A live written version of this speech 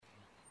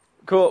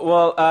Cool.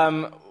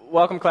 Well,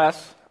 welcome,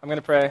 class. I'm going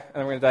to pray, and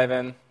then we're going to dive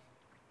in.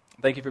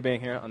 Thank you for being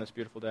here on this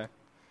beautiful day.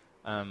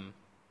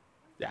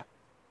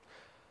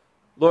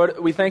 Lord,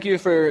 we thank you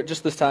for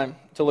just this time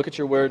to look at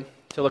your word,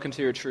 to look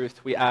into your truth.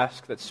 We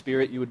ask that,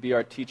 Spirit, you would be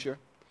our teacher.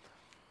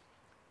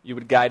 You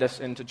would guide us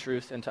into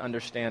truth, into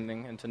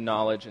understanding, into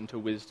knowledge, into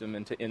wisdom,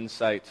 into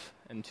insight,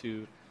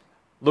 into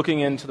looking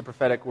into the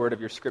prophetic word of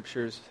your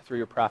scriptures through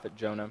your prophet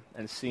Jonah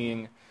and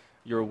seeing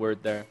your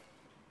word there.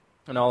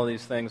 In all of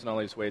these things, in all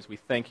these ways, we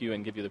thank you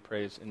and give you the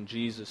praise. In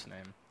Jesus'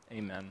 name,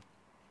 amen.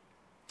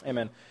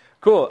 Amen.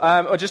 Cool.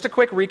 Just a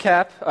quick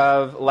recap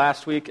of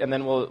last week, and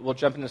then we'll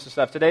jump into some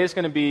stuff. Today is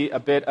going to be a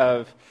bit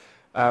of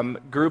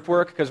group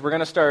work, because we're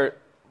going to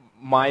start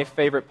my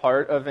favorite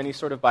part of any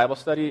sort of Bible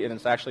study, and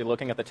it's actually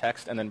looking at the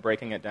text and then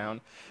breaking it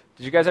down.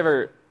 Did you guys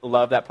ever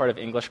love that part of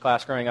English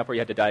class growing up where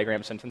you had to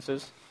diagram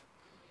sentences?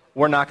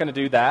 We're not going to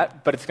do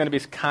that, but it's going to be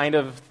kind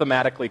of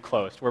thematically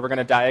close, where we're going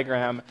to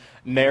diagram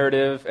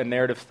narrative and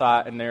narrative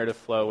thought and narrative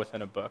flow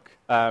within a book.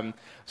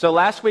 So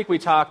last week we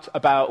talked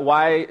about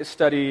why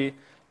study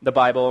the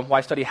Bible, why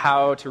study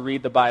how to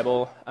read the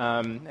Bible,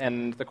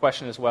 and the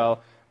question is,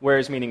 well, where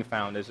is meaning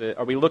found?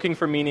 Are we looking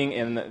for meaning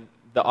in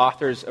the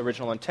author's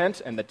original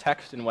intent and the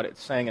text and what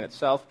it's saying in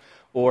itself,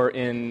 or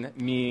in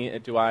me,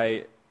 do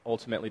I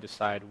ultimately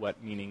decide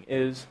what meaning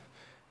is,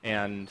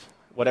 and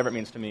whatever it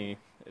means to me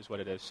is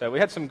what it is. So we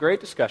had some great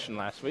discussion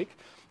last week.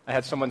 I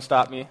had someone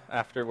stop me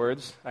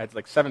afterwards. I had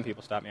like 7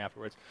 people stop me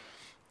afterwards,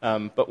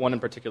 but one in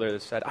particular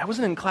that said, I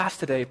wasn't in class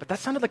today, but that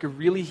sounded like a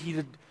really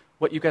heated,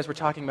 what you guys were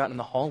talking about in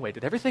the hallway.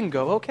 Did everything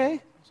go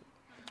okay?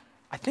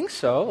 I think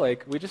so.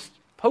 Like, we just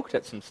poked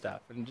at some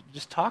stuff and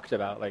just talked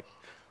about, like,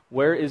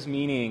 where is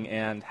meaning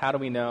and how do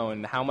we know,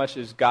 and how much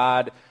is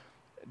God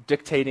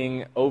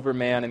dictating over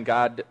man and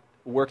God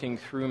working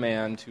through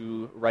man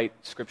to write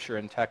scripture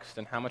and text,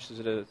 and how much is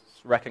it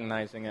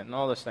recognizing it and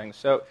all those things.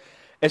 So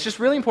it's just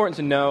really important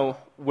to know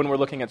when we're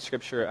looking at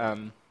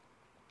scripture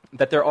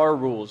that there are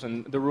rules,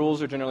 and the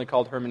rules are generally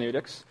called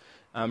hermeneutics,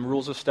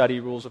 rules of study,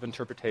 rules of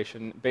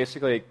interpretation.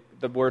 Basically,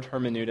 the word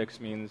hermeneutics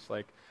means,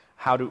 like,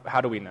 how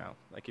do we know?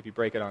 Like, if you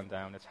break it on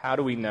down, it's how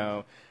do we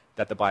know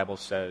that the Bible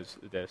says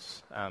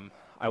this?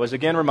 I was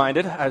again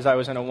reminded, as I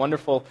was in a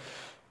wonderful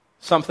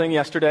something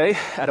yesterday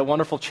at a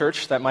wonderful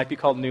church that might be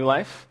called New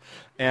Life,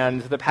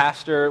 and the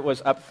pastor was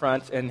up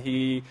front, and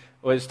he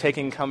was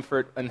taking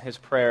comfort in his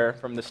prayer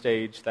from the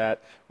stage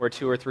that where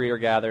 2 or 3 are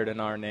gathered in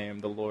our name,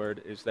 the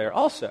Lord is there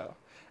also.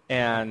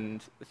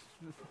 And,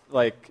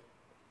 like,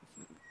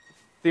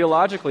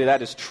 theologically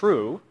that is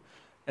true,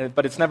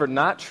 but it's never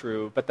not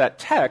true. But that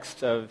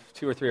text of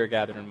 2 or 3 are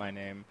gathered in my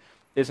name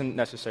isn't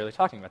necessarily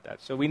talking about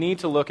that. So we need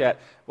to look at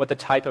what the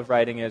type of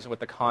writing is,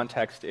 what the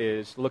context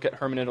is, look at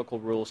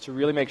hermeneutical rules to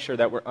really make sure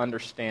that we're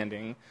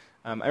understanding.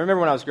 I remember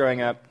when I was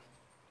growing up,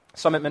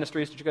 Summit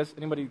Ministries,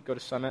 anybody go to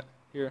Summit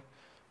here?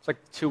 It's like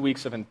 2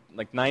 weeks of,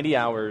 90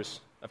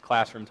 hours of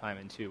classroom time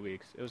in 2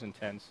 weeks. It was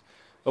intense.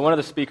 But one of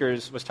the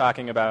speakers was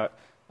talking about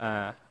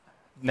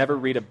never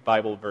read a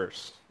Bible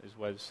verse,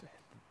 was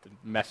the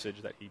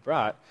message that he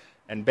brought.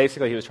 And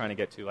basically he was trying to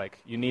get to, like,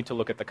 you need to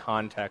look at the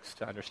context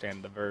to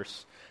understand the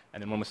verse.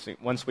 And then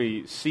once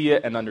we see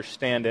it and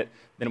understand it,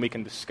 then we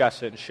can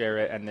discuss it and share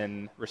it and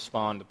then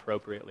respond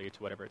appropriately to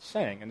whatever it's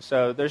saying. And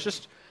so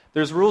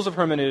there's rules of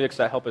hermeneutics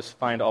that help us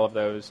find all of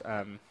those.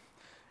 And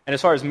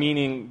as far as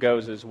meaning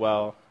goes as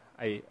well,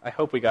 I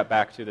hope we got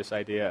back to this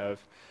idea of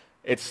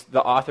it's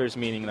the author's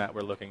meaning that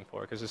we're looking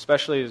for. Because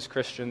especially as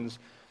Christians,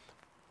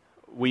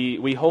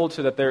 we hold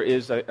to that there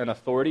is an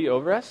authority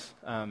over us,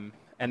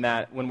 and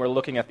that when we're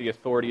looking at the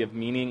authority of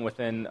meaning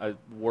within a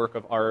work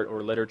of art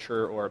or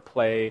literature or a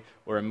play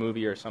or a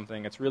movie or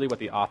something, it's really what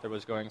the author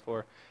was going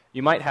for.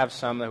 You might have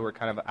some that were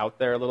kind of out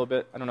there a little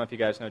bit. I don't know if you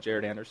guys know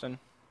Jared Anderson.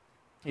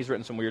 He's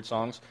written some weird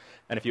songs,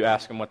 and if you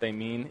ask him what they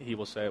mean, he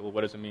will say, well,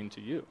 what does it mean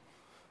to you?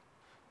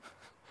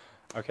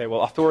 Okay,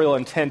 well, authorial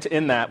intent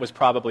in that was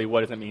probably,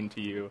 what does it mean to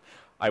you?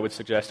 I would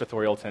suggest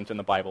authorial intent in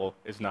the Bible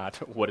is not,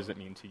 what does it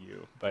mean to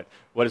you? But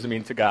what does it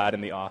mean to God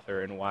and the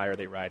author, and why are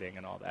they writing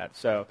and all that?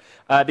 So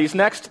these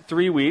next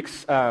 3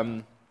 weeks,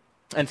 and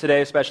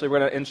today especially,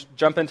 we're going to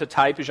jump into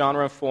type,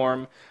 genre,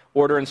 form,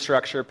 order and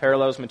structure,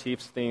 parallels,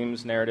 motifs,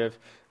 themes, narrative,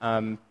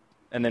 and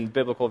then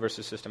biblical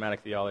versus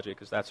systematic theology,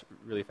 because that's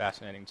really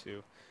fascinating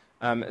too.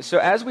 So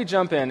as we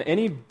jump in,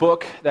 any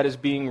book that is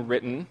being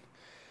written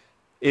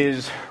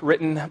is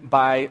written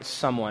by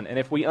someone. And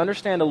if we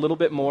understand a little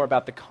bit more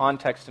about the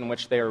context in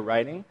which they are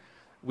writing,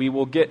 we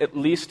will get at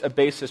least a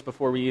basis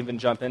before we even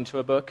jump into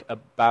a book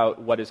about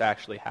what is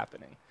actually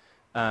happening.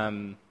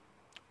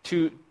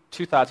 Two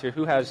thoughts here.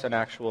 Who has an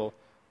actual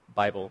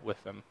Bible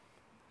with them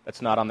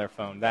that's not on their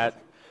phone? That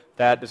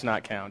does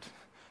not count.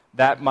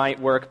 That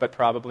might work, but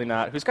probably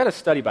not. Who's got a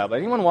study Bible?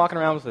 Anyone walking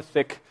around with a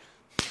thick...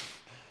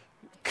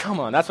 Come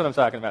on, that's what I'm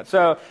talking about.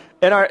 So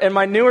in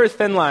my newer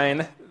thin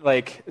line,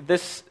 like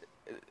this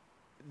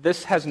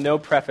has no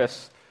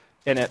preface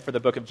in it for the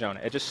book of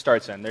Jonah. It just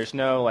starts in. There's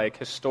no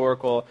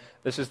historical,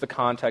 this is the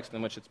context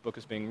in which its book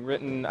is being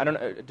written. I don't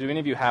know, do any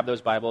of you have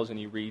those Bibles and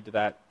you read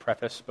that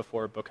preface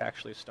before a book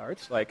actually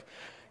starts?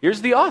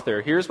 here's the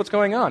author, here's what's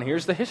going on,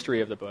 here's the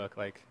history of the book.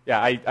 Like,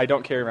 yeah, I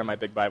don't carry around my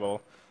big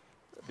Bible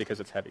because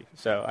it's heavy,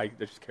 so I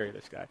just carry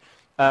this guy.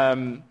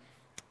 A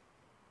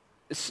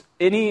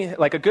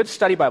good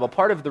study Bible,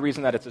 part of the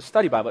reason that it's a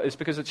study Bible is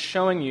because it's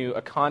showing you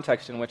a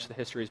context in which the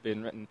history is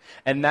being written.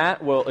 And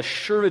that will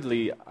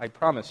assuredly, I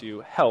promise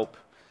you, help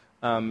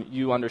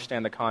you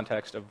understand the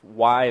context of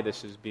why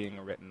this is being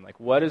written. Like,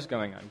 what is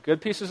going on?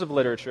 Good pieces of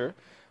literature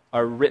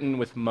are written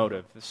with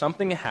motive.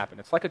 Something happened.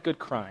 It's like a good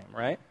crime,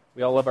 right?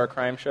 We all love our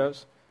crime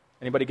shows.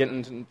 Anybody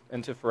getting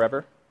into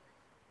Forever?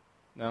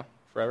 No?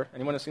 Forever?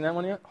 Anyone have seen that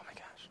one yet? Oh my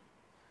gosh.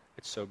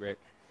 It's so great.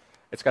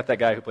 It's got that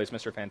guy who plays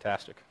Mr.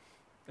 Fantastic.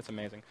 It's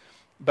amazing.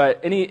 But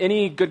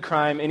any good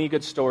crime, any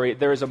good story,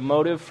 there is a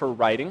motive for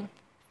writing.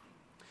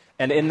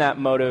 And in that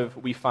motive,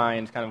 we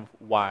find kind of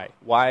why.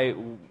 Why,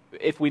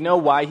 if we know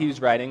why he's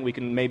writing, we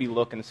can maybe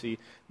look and see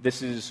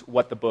this is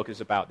what the book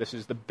is about. This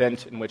is the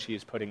bent in which he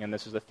is putting in.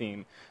 This is the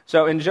theme.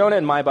 So in Jonah,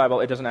 in my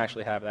Bible, it doesn't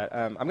actually have that.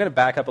 I'm going to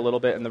back up a little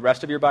bit in the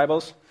rest of your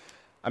Bibles.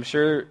 I'm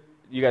sure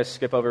you guys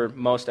skip over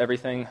most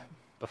everything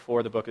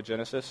before the book of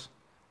Genesis,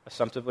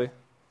 assumptively. Do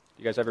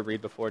you guys ever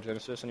read before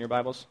Genesis in your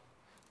Bibles?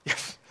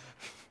 Yes.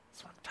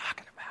 That's what I'm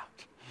talking about.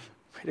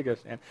 Way to go,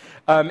 Stan.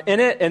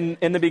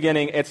 In the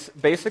beginning, it's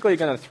basically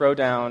going to throw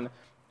down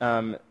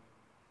a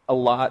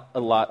lot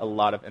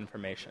of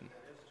information.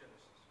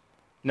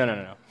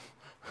 No.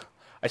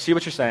 I see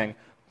what you're saying,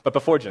 but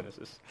before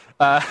Genesis.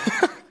 Oh,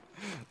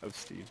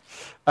 Steve.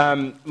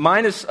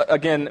 Mine is,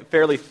 again,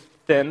 fairly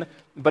thin,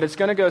 but it's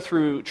going to go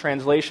through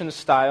translation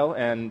style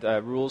and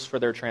rules for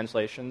their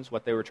translations,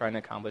 what they were trying to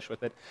accomplish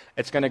with it.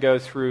 It's going to go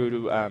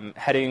through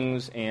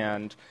headings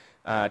and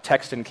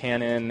text and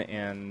canon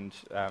and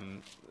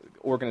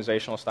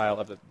organizational style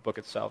of the book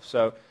itself.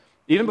 So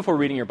even before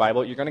reading your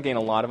Bible, you're going to gain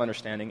a lot of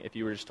understanding if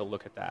you were just to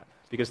look at that.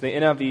 Because the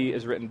NIV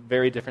is written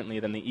very differently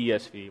than the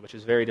ESV, which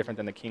is very different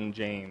than the King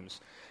James.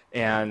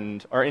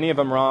 And are any of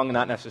them wrong?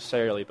 Not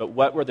necessarily. But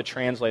what were the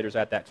translators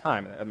at that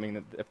time? I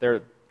mean, if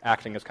they're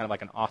acting as kind of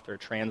like an author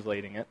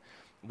translating it,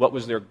 what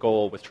was their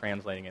goal with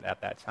translating it at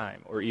that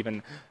time? Or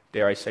even,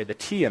 dare I say, the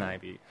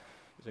TNIV.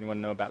 Does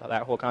anyone know about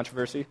that whole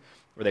controversy?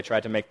 Where they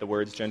tried to make the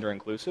words gender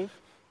inclusive?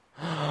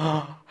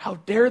 How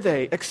dare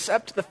they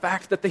accept the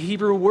fact that the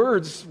Hebrew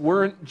words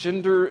weren't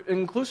gender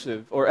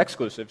inclusive or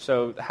exclusive?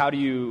 So how do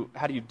you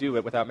do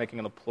it without making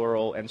it a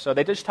plural? And so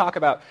they just talk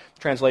about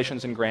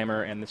translations and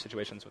grammar and the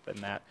situations within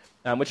that,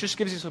 which just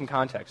gives you some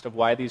context of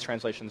why these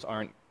translations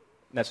aren't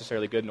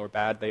necessarily good nor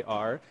bad. They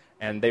are,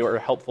 and they were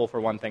helpful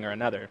for one thing or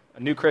another. A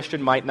new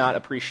Christian might not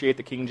appreciate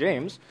the King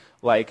James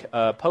like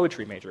a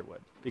poetry major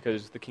would,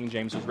 because the King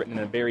James was written in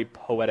a very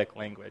poetic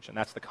language, and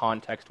that's the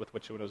context with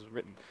which it was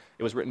written.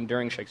 It was written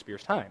during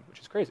Shakespeare's time, which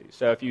is crazy.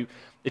 So if you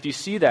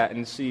see that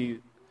and see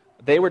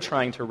they were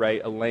trying to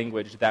write a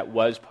language that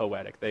was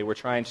poetic. They were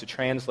trying to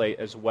translate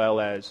as well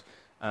as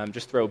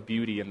just throw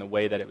beauty in the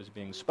way that it was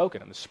being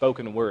spoken, in the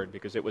spoken word,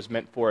 because it was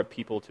meant for a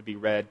people to be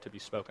read, to be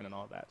spoken, and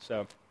all that.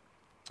 So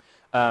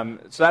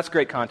that's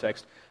great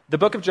context. The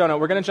book of Jonah,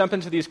 we're going to jump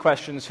into these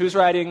questions. Who's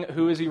writing?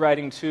 Who is he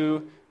writing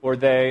to? Or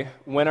they?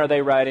 When are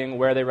they writing?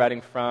 Where are they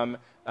writing from?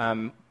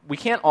 We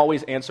can't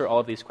always answer all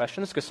of these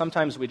questions because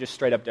sometimes we just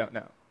straight up don't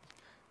know.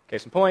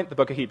 Case in point, the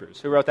book of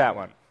Hebrews. Who wrote that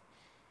one?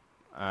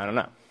 I don't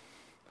know.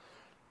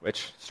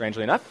 Which,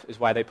 strangely enough, is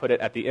why they put it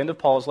at the end of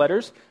Paul's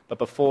letters, but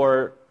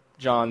before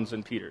John's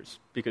and Peter's,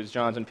 because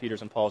John's and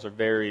Peter's and Paul's are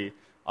very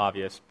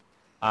obvious.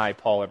 I,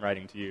 Paul, am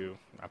writing to you.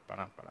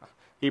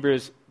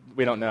 Hebrews,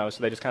 we don't know,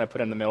 so they just kind of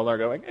put it in the middle there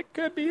going, it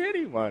could be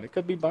anyone. It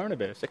could be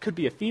Barnabas. It could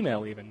be a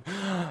female even.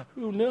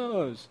 Who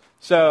knows?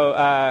 So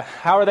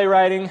how are they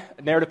writing?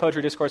 Narrative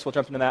poetry discourse, we'll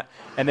jump into that.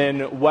 And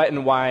then what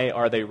and why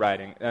are they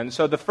writing? And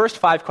so the first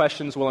 5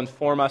 questions will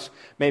inform us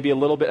maybe a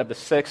little bit of the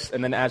 6th,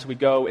 and then as we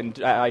go and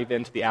dive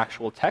into the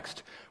actual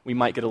text, we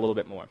might get a little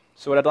bit more.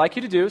 So what I'd like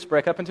you to do is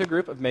break up into a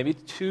group of maybe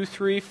 2,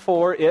 3,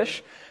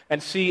 4-ish,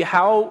 and see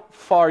how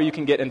far you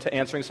can get into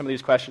answering some of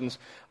these questions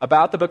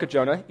about the book of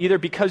Jonah, either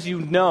because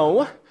you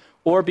know,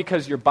 or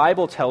because your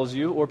Bible tells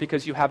you, or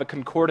because you have a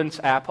concordance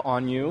app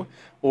on you,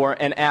 or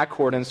an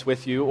accordance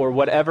with you, or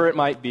whatever it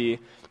might be.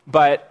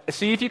 But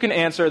see if you can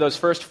answer those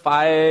first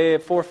 4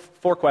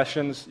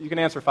 questions. You can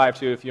answer 5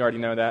 too if you already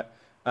know that.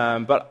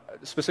 But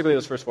specifically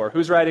those first 4.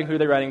 Who's writing, who are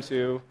they writing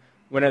to,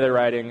 when are they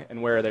writing,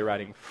 and where are they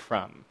writing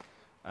from?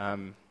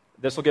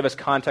 This will give us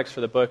context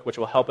for the book, which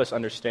will help us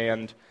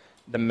understand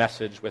the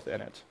message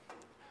within it.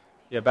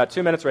 You have about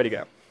 2 minutes, ready to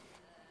go.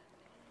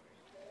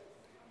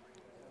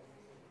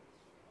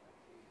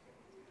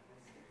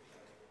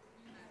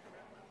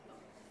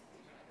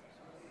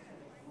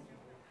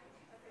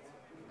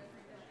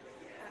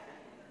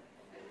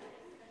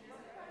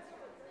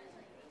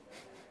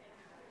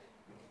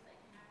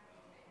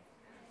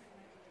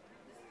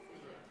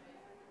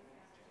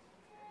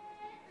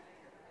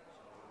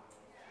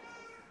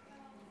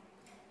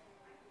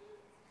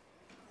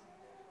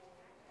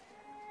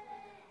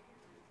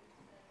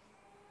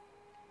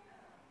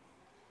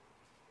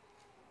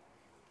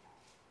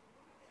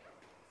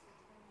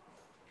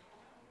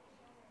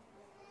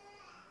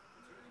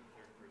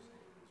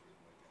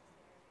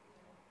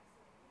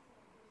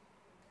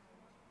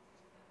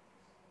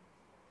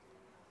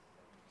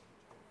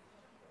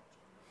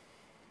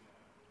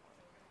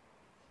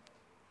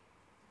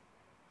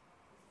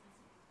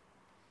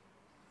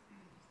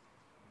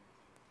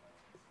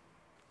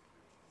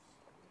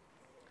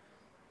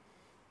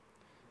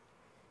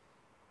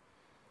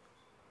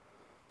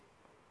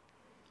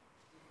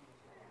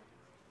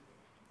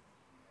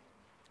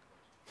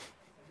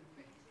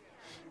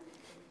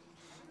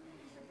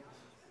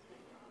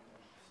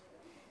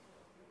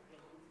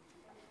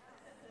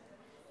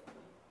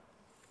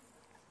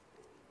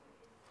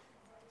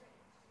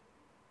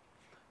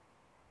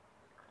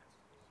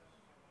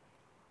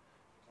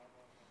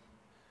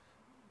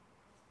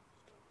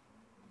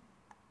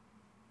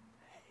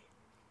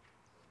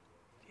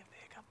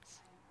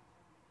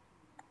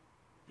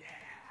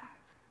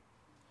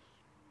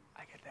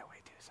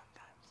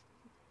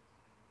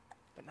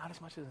 not as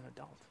much as an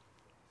adult.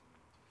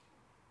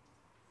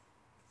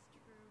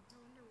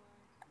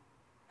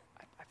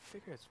 I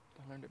figure it's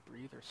I learn to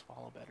breathe or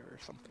swallow better or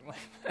something like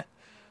that.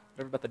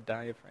 Whatever about the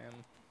diaphragm.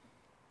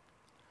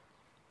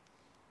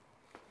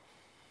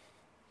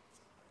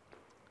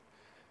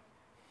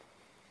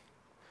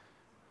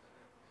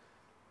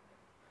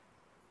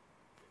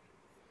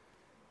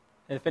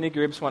 And if any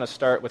groups want to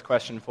start with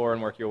question 4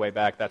 and work your way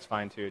back, that's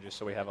fine too, just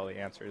so we have all the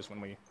answers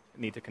when we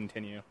need to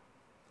continue.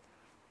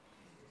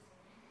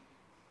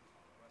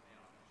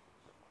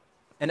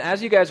 And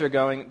as you guys are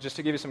going, just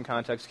to give you some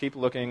context, keep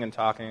looking and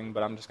talking,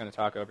 but I'm just going to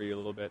talk over you a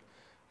little bit.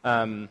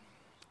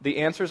 The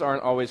answers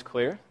aren't always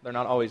clear. They're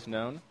not always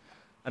known.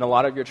 And a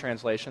lot of your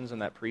translations in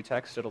that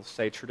pretext, it'll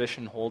say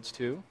tradition holds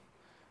to.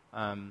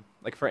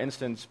 Like, for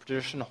instance,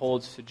 tradition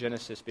holds to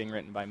Genesis being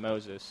written by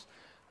Moses.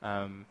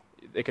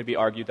 It could be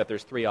argued that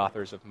there's 3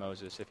 authors of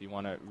Moses if you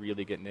want to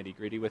really get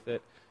nitty-gritty with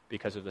it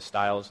because of the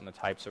styles and the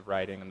types of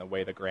writing and the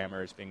way the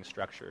grammar is being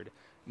structured.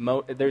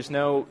 There's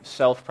no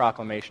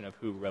self-proclamation of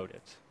who wrote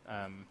it.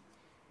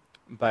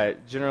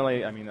 But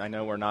generally, I mean, I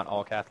know we're not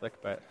all Catholic,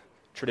 but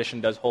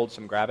tradition does hold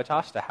some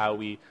gravitas to how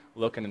we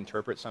look and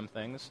interpret some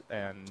things,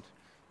 and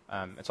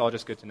it's all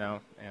just good to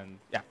know, and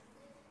yeah.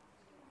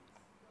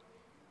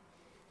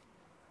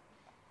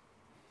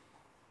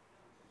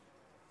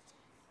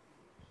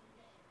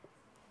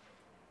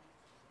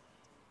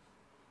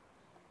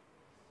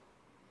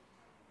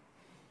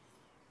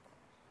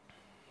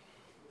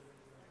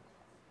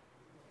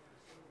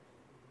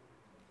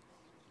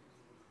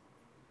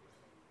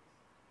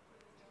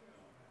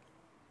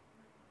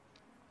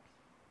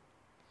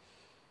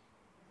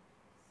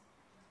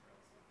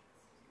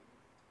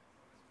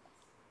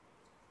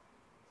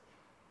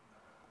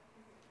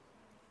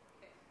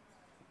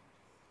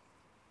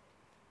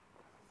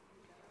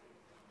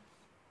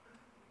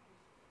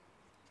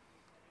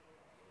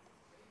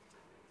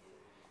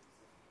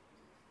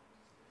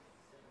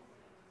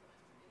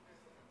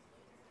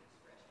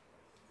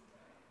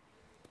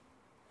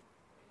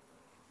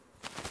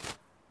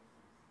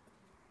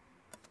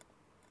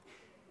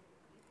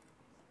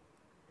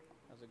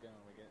 How's it going?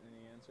 We getting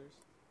any answers?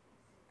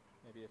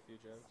 Maybe a few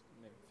jokes?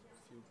 Maybe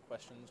a few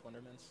questions,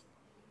 wonderments?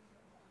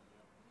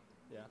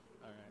 Yeah?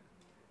 All right.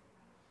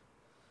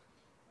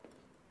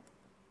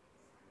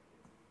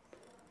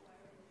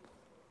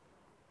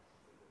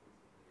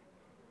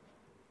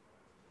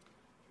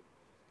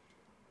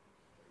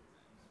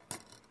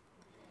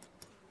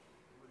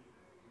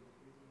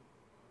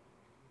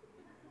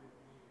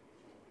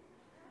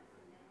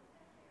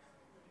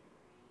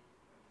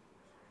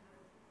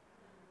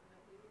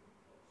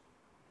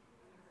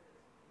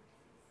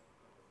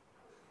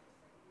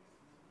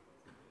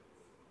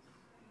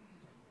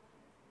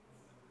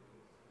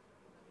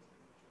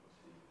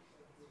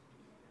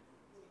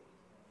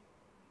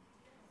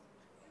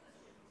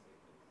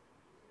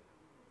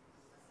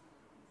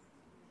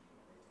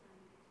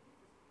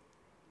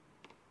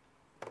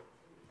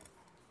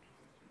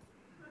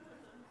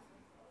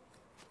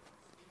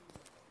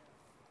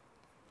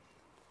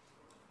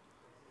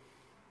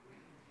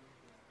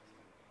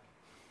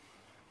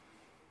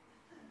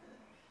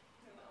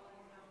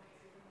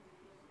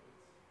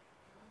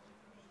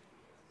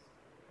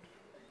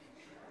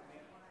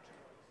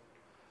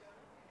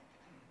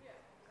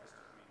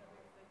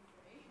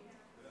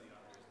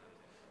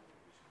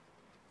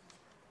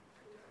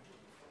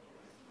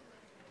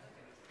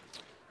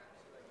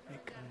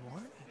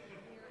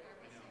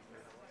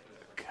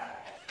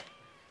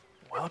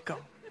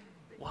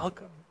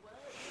 Welcome.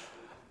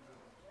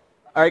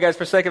 All right, guys,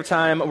 for sake of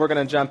time, we're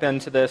going to jump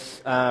into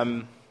this.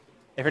 If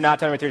you're not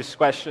done with your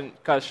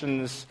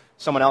questions,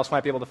 someone else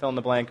might be able to fill in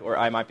the blank, or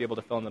I might be able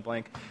to fill in the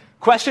blank.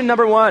 Question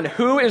number 1,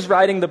 who is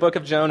writing the book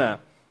of Jonah?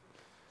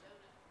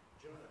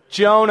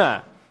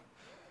 Jonah.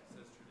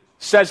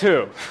 Says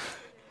who?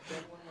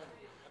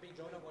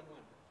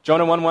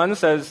 Jonah 1:1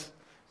 says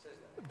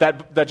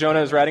that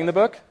Jonah is writing the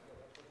book?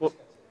 Well,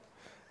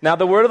 now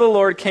the word of the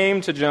Lord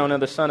came to Jonah,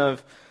 the son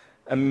of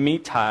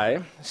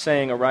Amittai,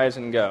 saying, arise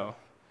and go.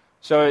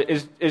 So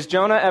is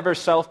Jonah ever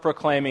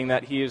self-proclaiming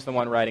that he is the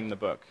one writing the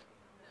book?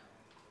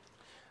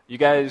 You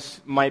guys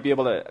might be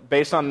able to,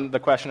 based on the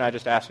question I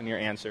just asked and your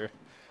answer,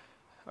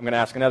 I'm going to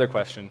ask another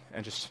question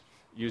and just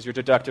use your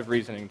deductive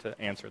reasoning to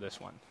answer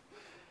this one.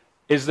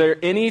 Is there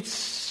any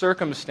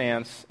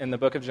circumstance in the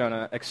book of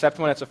Jonah, except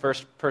when it's a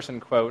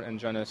first-person quote and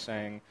Jonah is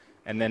saying,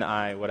 and then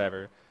I,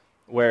 whatever,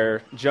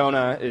 where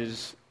Jonah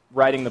is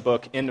writing the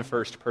book in the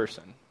first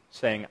person,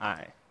 saying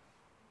I?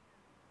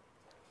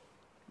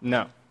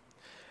 No.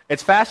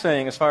 It's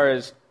fascinating as far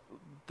as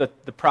the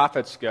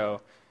prophets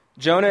go.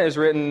 Jonah is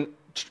written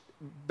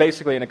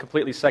basically in a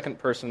completely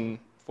second-person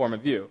form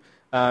of view.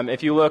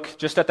 If you look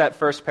just at that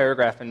first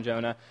paragraph in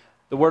Jonah,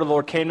 the word of the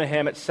Lord came to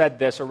him, it said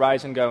this,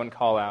 arise and go and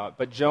call out.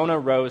 But Jonah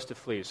rose to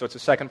flee. So it's a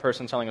second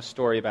person telling a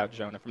story about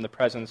Jonah from the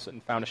presence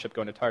and found a ship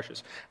going to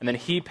Tarshish. And then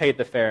he paid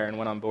the fare and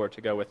went on board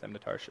to go with them to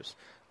Tarshish,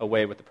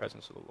 away with the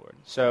presence of the Lord.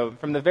 So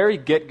from the very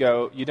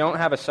get-go, you don't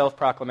have a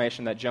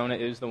self-proclamation that Jonah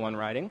is the one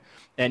writing,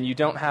 and you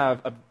don't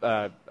have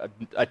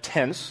a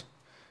tense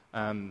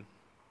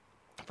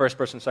first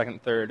person,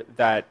 second, third,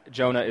 that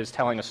Jonah is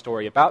telling a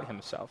story about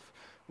himself,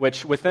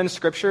 which within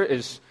Scripture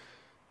is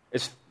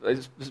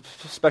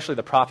especially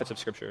the prophets of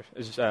Scripture,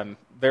 is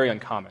very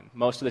uncommon.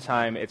 Most of the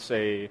time,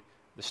 the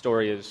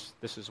story is,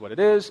 this is what it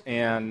is,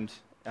 and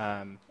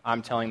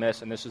I'm telling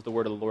this, and this is the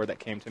word of the Lord that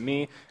came to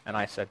me, and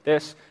I said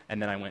this, and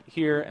then I went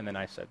here, and then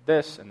I said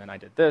this, and then I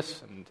did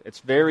this, and it's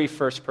very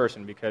first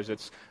person because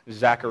it's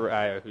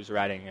Zechariah who's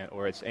writing it,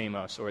 or it's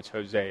Amos, or it's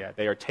Hosea.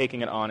 They are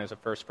taking it on as a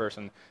first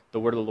person. The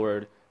word of the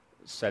Lord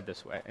said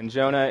this way. And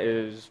Jonah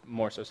is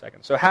more so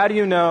second. So how do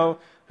you know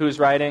who's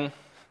writing?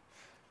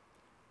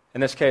 In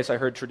this case, I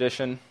heard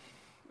tradition,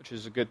 which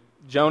is a good...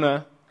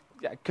 Jonah,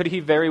 could he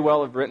very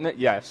well have written it?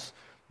 Yes.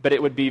 But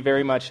it would be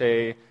very much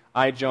I,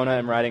 Jonah,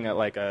 am writing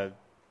like a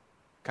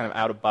kind of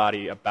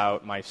out-of-body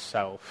about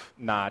myself,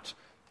 not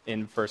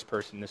in first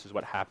person, this is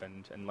what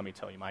happened, and let me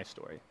tell you my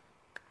story.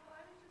 Well,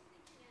 I was just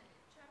thinking in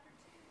chapter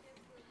 2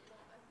 gives a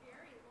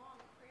very long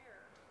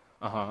prayer.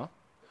 Uh-huh. Word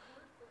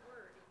for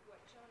word of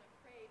what Jonah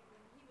prayed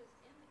when he was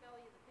in the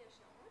belly of the fish.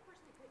 The only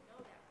person who could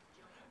know that was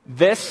Jonah.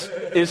 This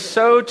is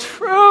so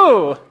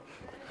true.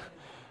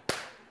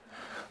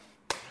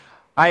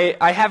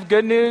 I have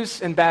good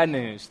news and bad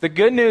news. The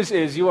good news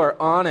is you are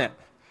on it,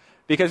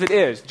 because it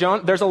is.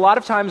 There's a lot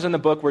of times in the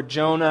book where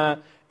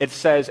Jonah, it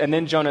says, and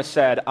then Jonah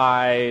said,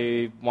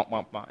 I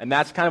want. And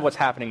that's kind of what's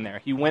happening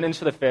there. He went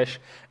into the fish,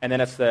 and then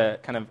it's the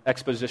kind of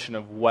exposition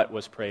of what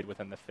was prayed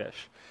within the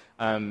fish.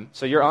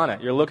 So you're on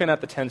it. You're looking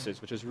at the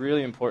tenses, which is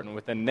really important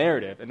within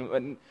narrative.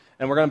 And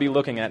we're going to be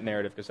looking at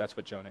narrative because that's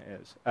what Jonah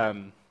is.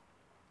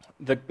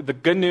 The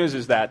good news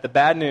is that. The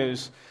bad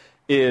news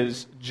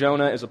is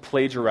Jonah is a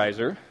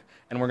plagiarizer,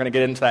 and we're going to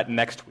get into that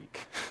next week.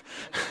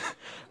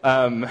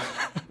 To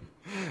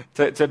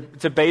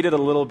bait it a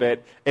little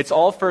bit, it's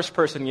all first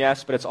person,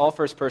 yes, but it's all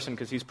first person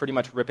because he's pretty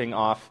much ripping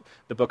off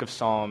the book of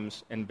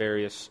Psalms in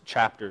various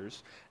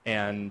chapters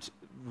and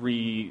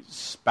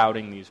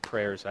re-spouting these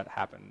prayers that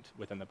happened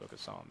within the book of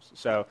Psalms.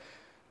 So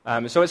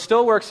it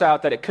still works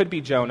out that it could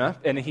be Jonah,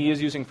 and he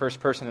is using first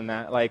person in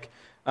that. Like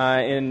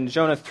in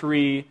Jonah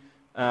 3,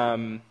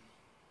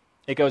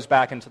 it goes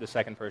back into the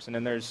second person,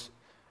 and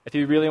if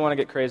you really want to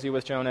get crazy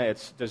with Jonah,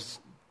 does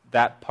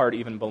that part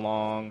even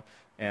belong?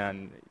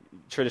 And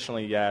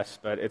traditionally, yes,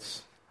 but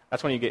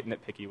that's when you get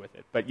nitpicky with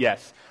it. But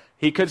yes,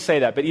 he could say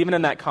that. But even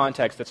in that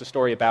context, it's a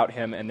story about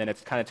him, and then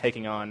it's kind of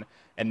taking on,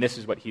 and this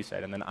is what he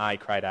said, and then I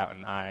cried out,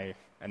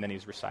 and then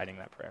he's reciting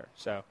that prayer.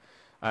 So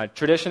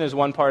tradition is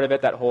one part of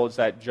it that holds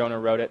that Jonah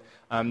wrote it.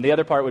 The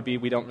other part would be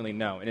we don't really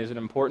know. And is it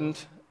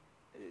important?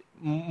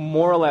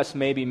 More or less,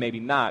 maybe, maybe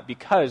not,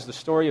 because the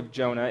story of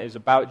Jonah is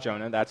about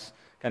Jonah. That's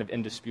kind of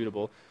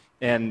indisputable.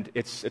 And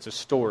it's a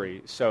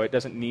story, so it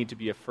doesn't need to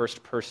be a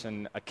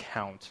first-person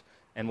account.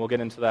 And we'll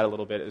get into that a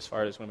little bit as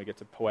far as when we get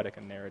to poetic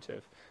and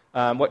narrative.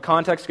 What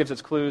context gives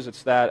its clues?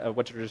 It's that of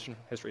what tradition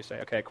history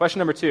say. Okay, question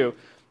number 2.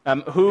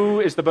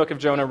 Who is the book of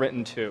Jonah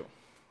written to?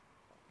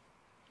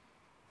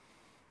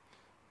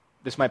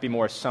 This might be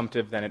more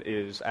assumptive than it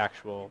is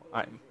actual.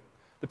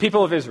 The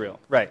people of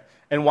Israel, right.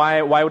 And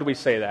why would we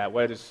say that?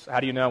 How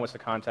do you know? What's the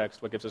context?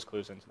 What gives us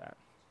clues into that?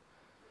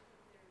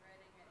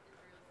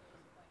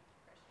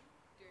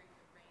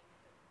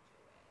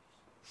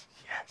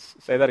 Yes.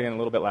 Say that again a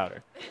little bit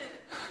louder.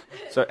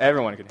 So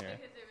everyone can hear.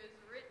 Because it was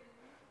written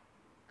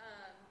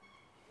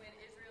when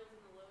Israel's in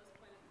the lowest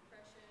point of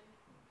depression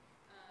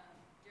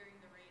during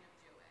the reign of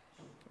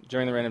Joash.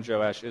 During the reign of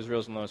Joash,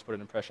 Israel's in the lowest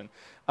point of depression.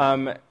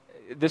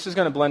 This is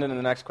going to blend into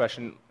the next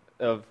question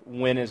of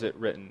when is it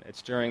written.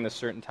 It's during this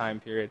certain time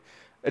period.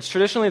 It's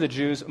traditionally the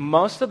Jews.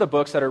 Most of the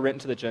books that are written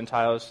to the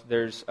Gentiles,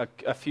 there's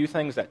a few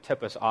things that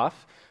tip us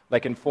off.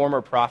 Like in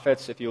former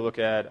prophets, if you look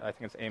at, I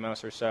think it's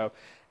Amos or so,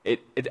 it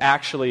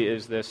actually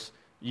is this,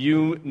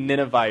 you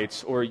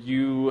Ninevites or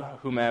you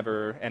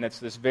whomever, and it's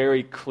this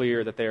very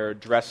clear that they're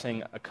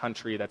addressing a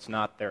country that's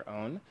not their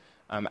own.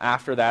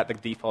 After that, the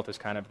default is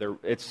kind of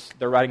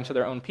they're writing to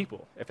their own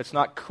people. If it's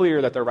not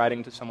clear that they're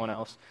writing to someone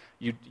else,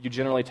 you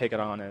generally take it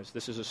on as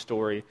this is a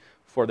story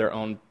for their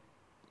own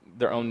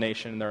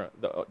nation,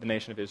 the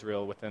nation of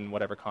Israel within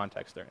whatever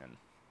context they're in.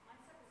 My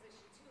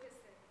supposition, too, is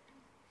that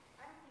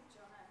I don't think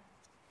Jonah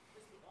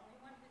was the only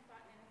one who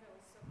thought Nineveh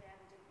was so bad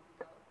and didn't want to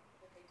go,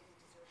 that they didn't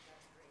deserve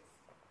God's grace.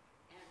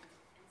 And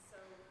so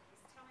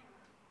he's telling the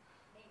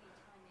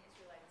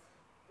Israelites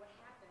what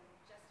happened,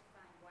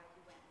 justifying why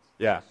he went.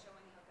 Yeah.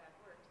 Showing how God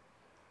worked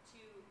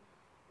to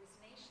this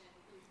nation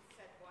who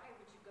said, why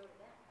would you go to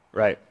them?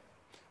 Right.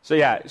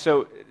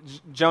 So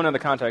Jonah, the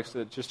context,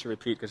 just to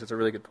repeat, because it's a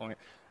really good point,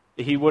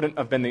 he wouldn't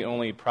have been the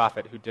only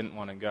prophet who didn't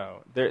want to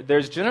go.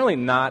 There's generally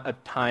not a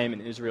time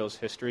in Israel's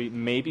history,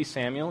 maybe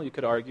Samuel, you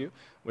could argue,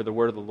 where the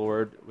word of the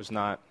Lord was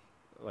not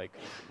like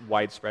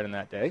widespread in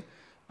that day,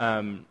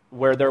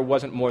 where there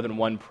wasn't more than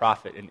one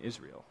prophet in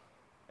Israel.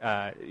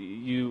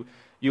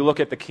 You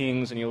look at the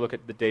kings and you look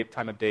at the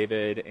time of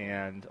David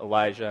and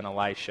Elijah and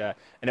Elisha,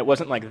 and it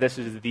wasn't like this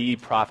is the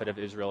prophet of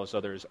Israel as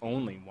though there's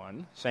only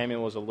one.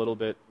 Samuel was a little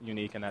bit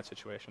unique in that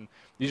situation.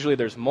 Usually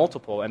there's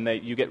multiple, and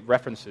you get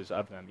references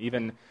of them.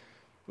 Even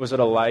Was it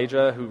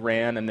Elijah who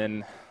ran and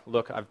then,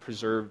 look, I've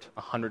preserved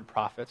 100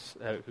 prophets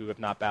who have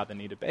not bowed the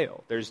knee to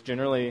Baal? There's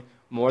generally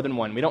more than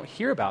one. We don't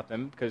hear about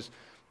them because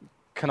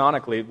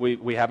canonically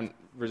we haven't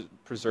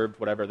preserved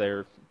whatever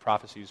their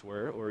prophecies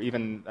were, or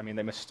even,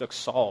 they mistook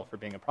Saul for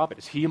being a prophet.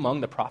 Is he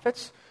among the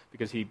prophets?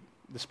 Because the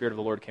Spirit of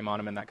the Lord came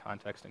on him in that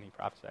context and he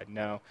prophesied.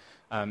 No.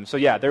 So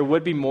yeah, there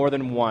would be more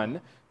than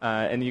one.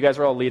 And you guys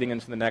are all leading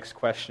into the next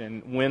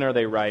question. When are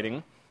they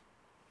writing?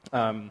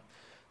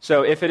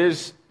 So if it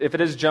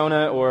is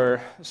Jonah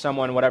or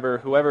someone,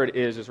 whoever it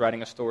is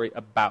writing a story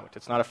about.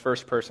 It's not a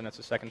first person, it's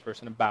a second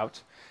person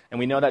about. And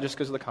we know that just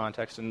because of the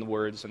context and the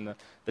words and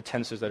the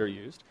tenses that are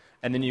used.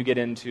 And then you get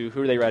into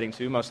who are they writing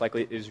to? Most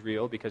likely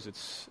Israel, because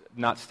it's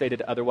not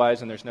stated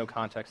otherwise and there's no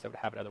context that would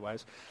have it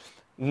otherwise.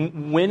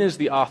 When is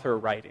the author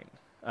writing?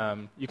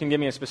 You can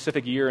give me a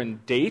specific year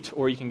and date,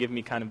 or you can give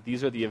me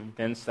these are the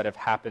events that have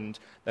happened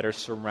that are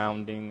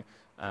surrounding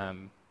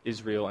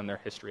Israel and their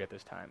history at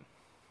this time.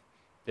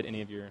 Did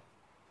any of your...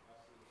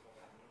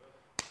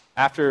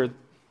 After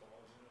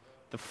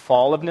the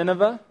fall of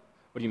Nineveh?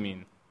 What do you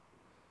mean?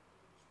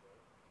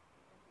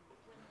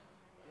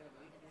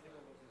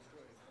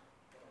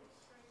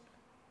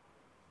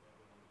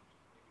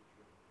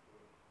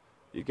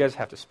 You guys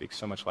have to speak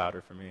so much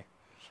louder for me.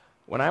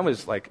 When I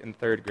was in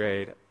third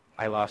grade,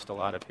 I lost a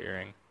lot of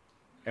hearing.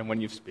 And when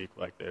you speak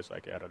like this, I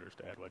can't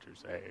understand what you're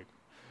saying.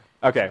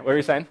 Okay, what were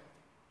you saying?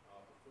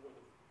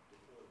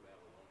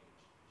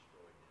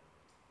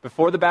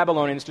 Before the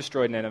Babylonians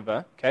destroyed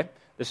Nineveh, okay?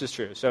 This is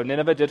true. So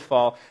Nineveh did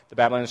fall. The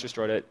Babylonians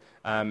destroyed it.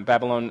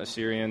 Babylon,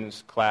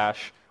 Assyrians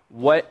clash.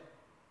 What,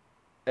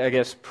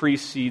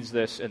 precedes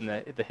this in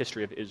the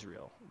history of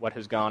Israel? What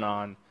has gone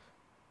on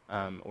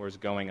or is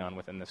going on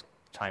within this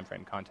time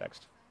frame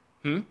context?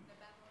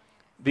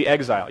 The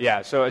exile,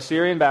 yeah. So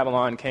Assyrian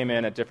Babylon came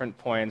in at different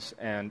points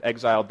and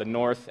exiled the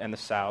north and the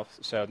south.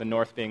 So the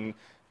north being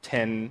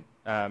 10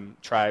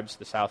 tribes,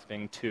 the south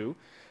being 2.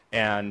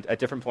 And at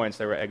different points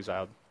they were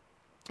exiled.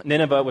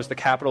 Nineveh was the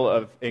capital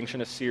of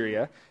ancient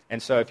Assyria.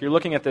 And so if you're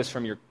looking at this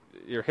from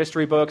your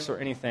history books or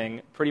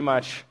anything, pretty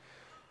much,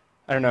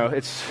 I don't know,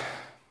 this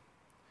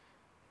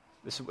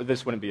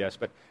wouldn't be us,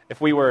 but if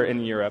we were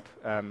in Europe,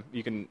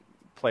 you can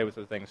play with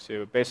the things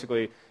too.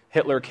 Basically,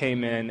 Hitler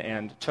came in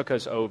and took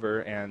us over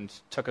and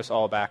took us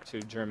all back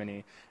to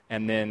Germany,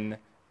 and then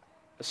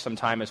some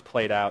time has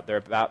played out.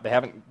 They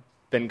haven't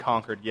been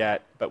conquered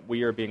yet, but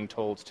we are being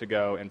told to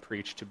go and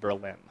preach to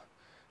Berlin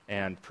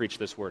and preach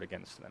this word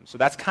against them. So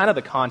that's kind of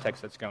the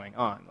context that's going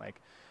on.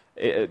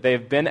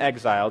 They've been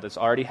exiled, it's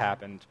already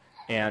happened,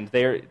 and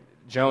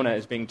Jonah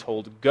is being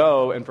told,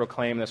 go and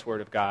proclaim this word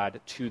of God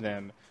to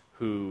them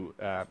who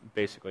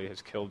basically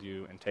has killed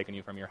you and taken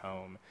you from your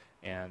home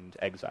and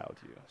exiled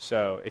you.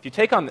 So if you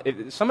take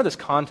on some of this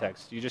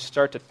context, you just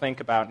start to think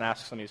about and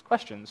ask some of these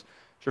questions,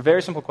 which are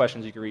very simple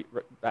questions you can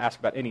ask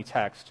about any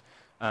text.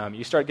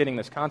 You start getting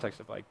this context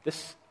of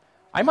this.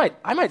 I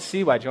might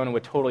see why Jonah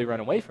would totally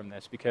run away from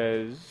this,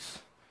 because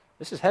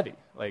this is heavy.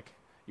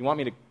 You want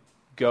me to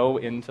go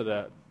into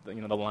the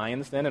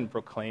lion's den and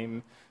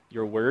proclaim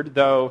your word?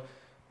 Though,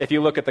 if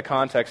you look at the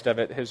context of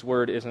it, his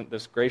word isn't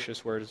this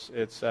gracious word.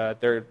 It's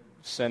their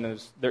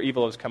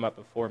evil has come up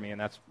before me, and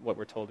that's what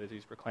we're told is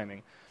he's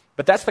proclaiming.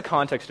 But that's the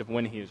context of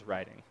when he is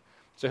writing.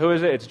 So who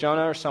is it? It's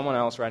Jonah or someone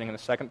else writing in the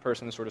second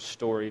person sort of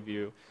story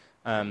view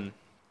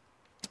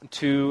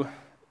to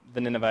the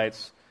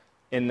Ninevites.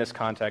 In this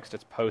context,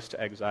 it's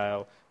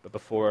post-exile, but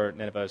before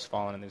Nineveh has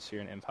fallen in the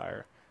Assyrian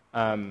Empire.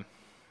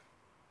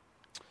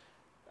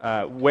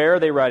 Where are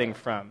they writing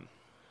from?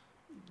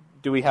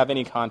 Do we have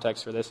any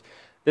context for this?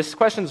 This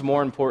question is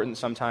more important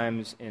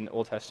sometimes in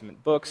Old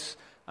Testament books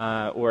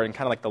or in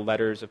kind of the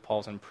letters of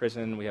Paul's in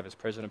prison. We have his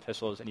prison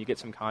epistles, and you get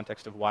some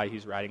context of why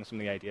he's writing some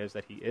of the ideas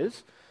that he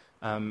is.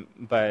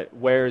 But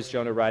where is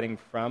Jonah writing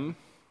from?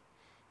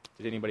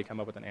 Did anybody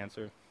come up with an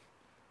answer?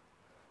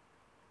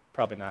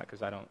 Probably not,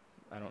 because I don't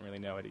really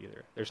know it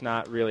either. There's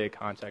not really a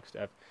context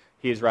of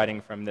he is writing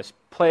from this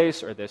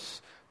place or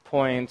this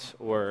point,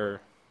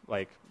 or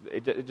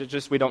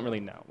we don't really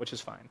know, which is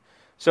fine.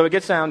 So it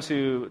gets down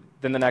to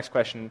then the next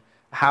question: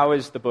 how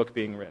is the book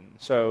being written?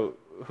 So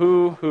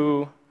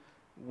who,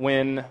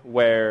 when,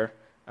 where,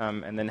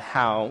 and then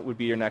how would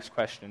be your next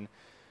question.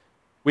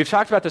 We've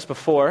talked about this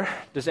before.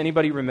 Does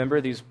anybody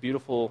remember these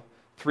beautiful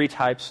 3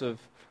 types of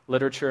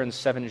literature and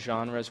 7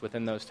 genres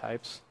within those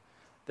types?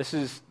 This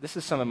is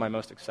some of my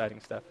most exciting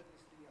stuff.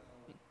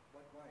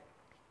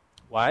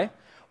 Why?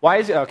 Why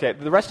is it okay?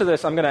 The rest of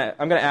this, I'm gonna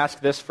ask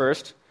this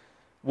first.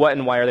 What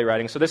and why are they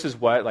writing? So this is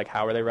what,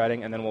 how are they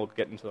writing, and then we'll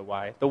get into the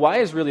why. The why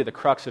is really the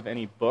crux of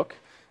any book.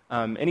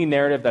 Any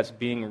narrative that's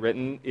being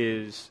written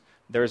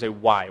there's a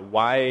why.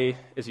 Why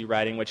is he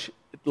writing? Which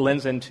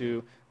lends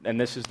into,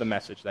 and this is the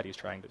message that he's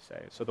trying to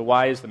say. So the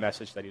why is the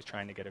message that he's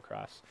trying to get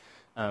across.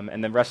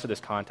 And the rest of this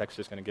context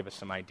is going to give us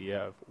some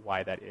idea of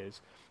why that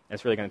is. And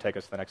it's really going to take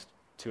us the next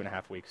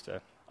 2.5 weeks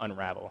to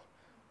unravel.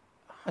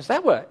 Is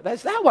that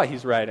why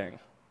he's writing?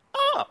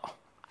 Oh,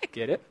 I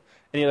get it.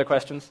 Any other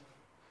questions?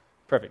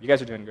 Perfect. You guys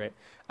are doing great.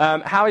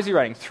 How is he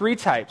writing? 3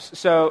 types.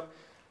 So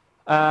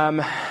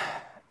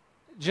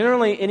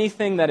Generally,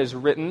 anything that is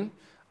written,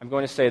 I'm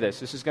going to say this.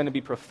 This is going to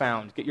be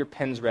profound. Get your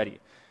pens ready.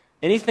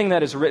 Anything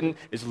that is written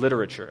is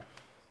literature.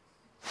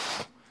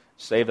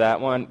 Save that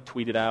one,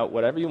 tweet it out,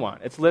 whatever you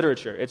want. It's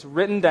literature. It's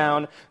written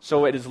down,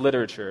 so it is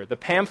literature. The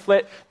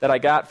pamphlet that I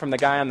got from the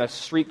guy on the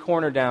street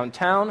corner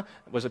downtown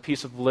was a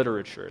piece of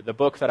literature. The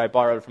book that I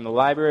borrowed from the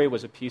library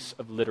was a piece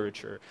of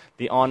literature.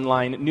 The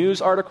online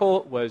news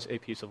article was a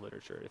piece of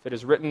literature. If it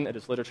is written, it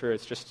is literature.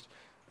 It's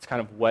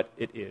kind of what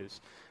it is.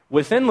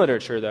 Within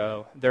literature,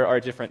 though, there are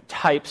different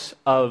types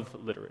of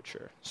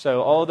literature.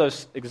 So all of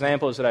those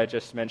examples that I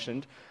just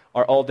mentioned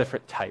are all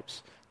different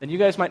types. Then you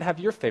guys might have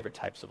your favorite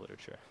types of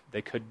literature.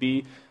 They could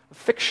be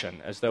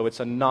fiction, as though it's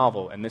a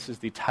novel, and this is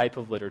the type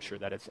of literature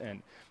that it's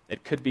in.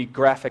 It could be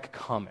graphic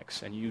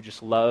comics, and you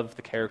just love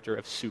the character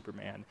of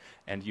Superman,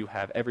 and you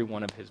have every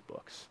one of his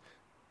books.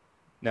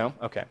 No?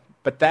 Okay.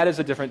 But that is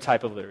a different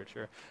type of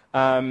literature.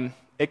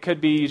 It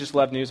could be you just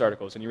love news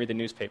articles, and you read the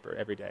newspaper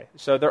every day.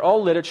 So they're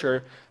all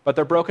literature, but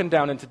they're broken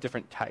down into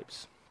different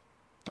types.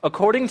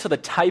 According to the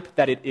type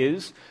that it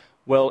is,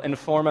 will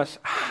inform us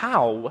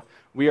how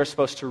we are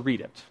supposed to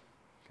read it.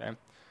 Okay?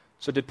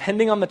 So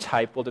depending on the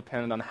type will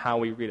depend on how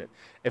we read it.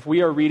 If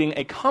we are reading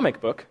a comic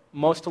book,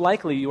 most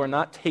likely you are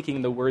not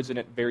taking the words in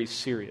it very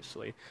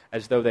seriously,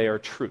 as though they are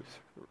truth,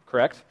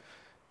 correct?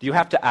 Do you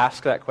have to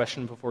ask that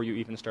question before you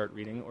even start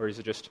reading, or is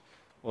it just,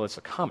 well, it's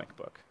a comic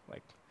book?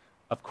 Like,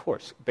 of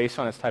course, based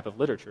on its type of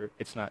literature,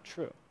 it's not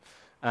true.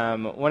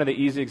 One of the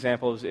easy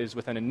examples is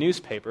within a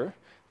newspaper.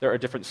 There are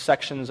different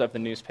sections of the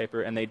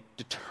newspaper, and they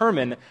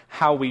determine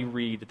how we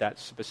read that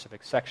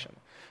specific section.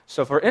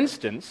 So, for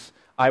instance,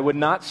 I would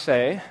not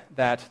say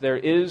that there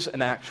is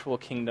an actual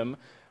kingdom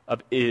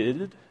of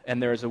Id,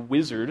 and there is a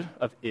wizard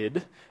of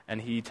Id,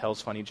 and he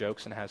tells funny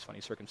jokes and has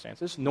funny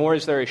circumstances. Nor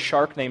is there a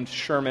shark named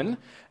Sherman,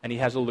 and he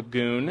has a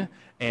lagoon,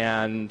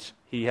 and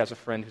he has a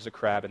friend who's a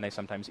crab, and they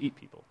sometimes eat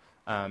people.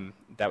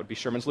 That would be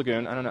Sherman's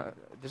Lagoon. I don't know.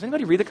 Does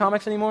anybody read the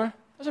comics anymore?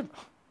 Those are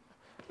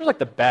like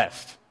the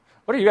best.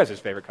 What are you guys'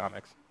 favorite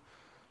comics?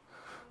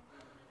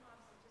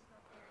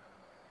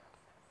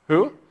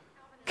 Who?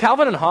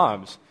 Calvin and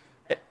Hobbes.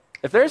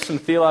 If there's some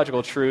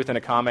theological truth in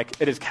a comic,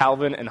 it is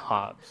Calvin and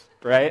Hobbes,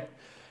 right?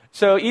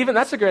 So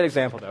that's a great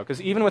example, though, because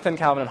even within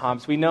Calvin and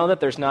Hobbes, we know that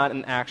there's not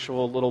an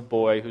actual little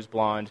boy who's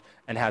blonde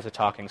and has a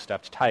talking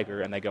stuffed tiger,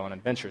 and they go on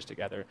adventures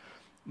together.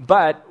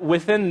 But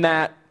within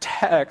that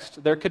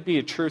text, there could be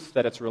a truth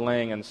that it's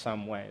relaying in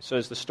some way. So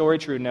is the story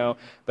true? No.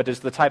 But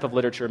does the type of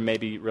literature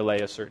maybe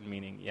relay a certain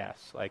meaning?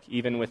 Yes. Like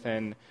even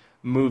within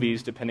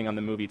movies, depending on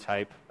the movie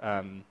type,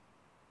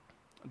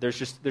 there's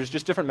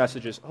just different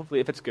messages. Hopefully,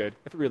 if it's good,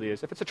 if it really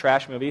is. If it's a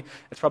trash movie,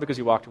 it's probably because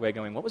you walked away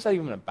going, what was that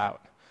even about?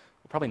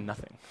 Well, probably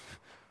nothing.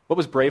 What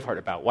was Braveheart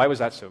about? Why was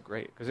that so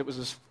great? Because it was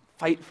this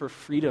fight for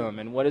freedom,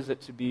 and what is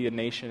it to be a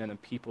nation and a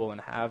people and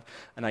have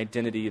an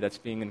identity that's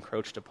being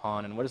encroached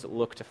upon, and what does it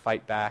look to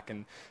fight back,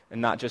 and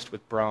not just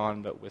with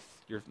brawn, but with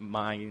your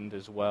mind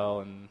as well,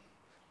 and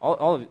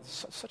all of it,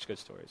 such good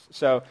stories.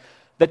 So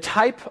the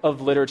type of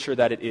literature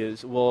that it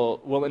is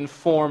will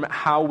inform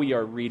how we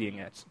are reading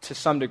it to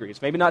some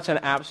degrees. Maybe not to an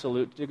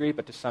absolute degree,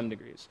 but to some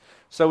degrees.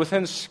 So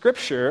within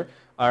Scripture,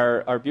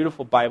 our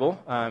beautiful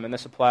Bible, and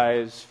this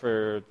applies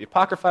for the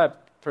Apocrypha,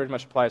 pretty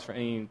much applies for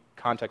any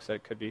context that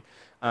it could be.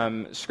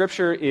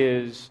 Scripture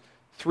is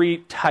three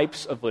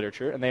types of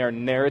literature, and they are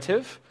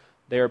narrative,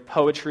 they are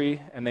poetry,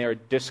 and they are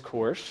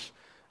discourse.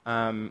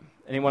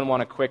 Anyone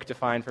want a quick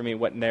define for me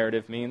what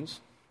narrative means?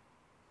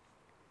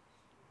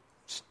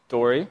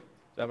 Story. Is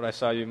that what I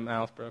saw you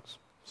mouth, Brooks?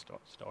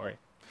 Story.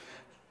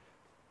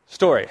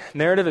 Story.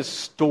 Narrative is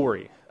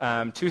story.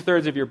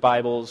 2/3 of your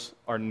Bibles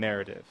are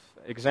narrative.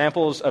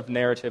 Examples of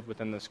narrative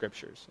within the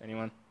Scriptures.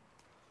 Anyone?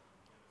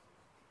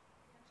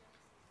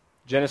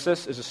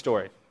 Genesis is a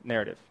story.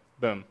 Narrative.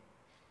 Boom.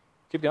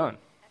 Keep going.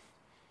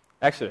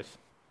 Exodus.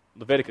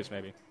 Leviticus,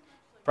 maybe.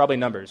 Probably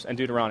Numbers and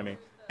Deuteronomy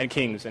and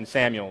Kings and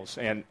Samuels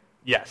and,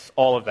 yes,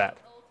 all of that.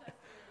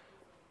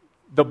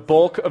 The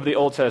bulk of the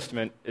Old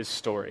Testament is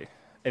story.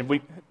 And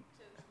we...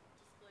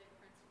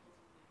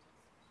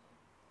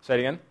 Say it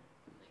again?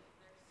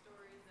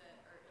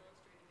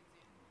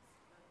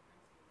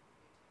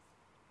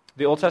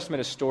 The Old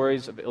Testament is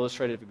stories of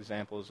illustrative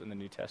examples in the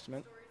New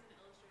Testament.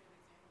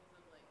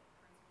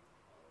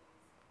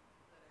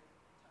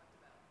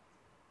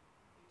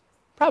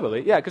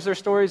 Probably, yeah, because they're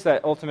stories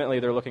that ultimately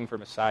they're looking for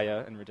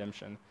Messiah and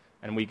redemption,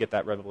 and we get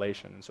that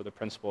revelation. And so the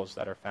principles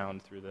that are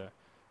found through the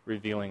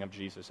revealing of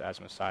Jesus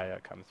as Messiah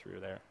come through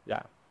there.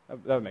 Yeah,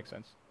 that would make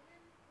sense.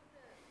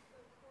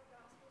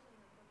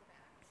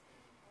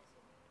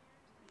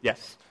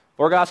 Yes.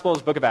 4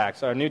 Gospels, Book of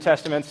Acts. Our New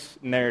Testament's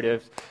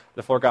narrative,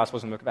 the 4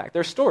 Gospels and Book of Acts.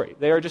 They're story.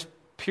 They are just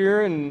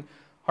pure and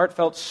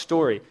heartfelt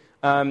story.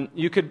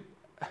 You could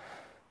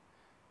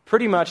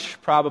pretty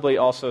much probably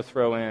also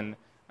throw in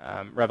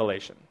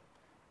Revelation.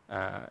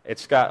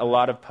 It's got a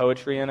lot of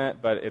poetry in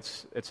it, but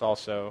it's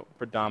also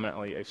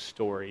predominantly a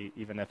story,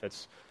 even if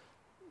it's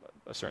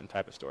a certain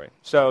type of story.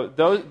 So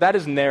that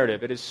is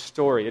narrative. It is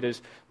story.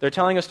 They're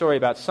telling a story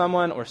about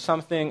someone or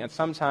something at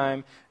some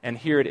time, and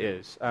here it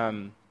is.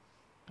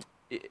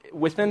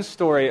 within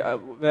story,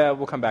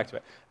 we'll come back to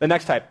it. The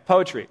next type,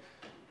 poetry.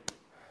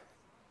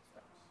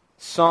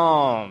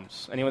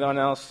 Psalms. Anyone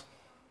else?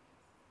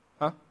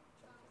 Huh?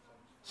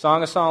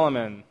 Song of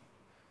Solomon.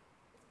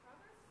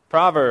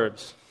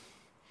 Proverbs.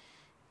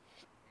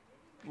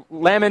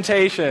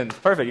 Lamentations.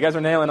 Perfect. You guys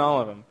are nailing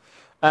all of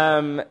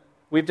them.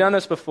 We've done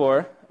this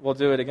before. We'll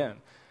do it again.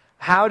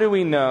 How do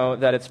we know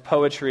that it's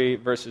poetry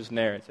versus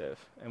narrative?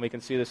 And we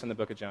can see this in the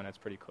book of Jonah. It's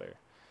pretty clear.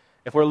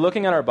 If we're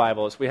looking at our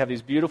Bibles, we have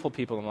these beautiful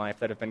people in life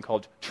that have been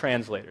called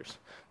translators.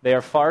 They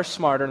are far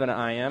smarter than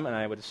I am, and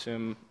I would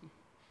assume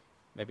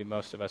maybe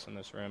most of us in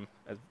this room,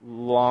 as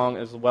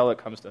well it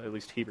comes to at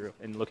least Hebrew,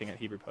 in looking at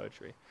Hebrew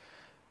poetry.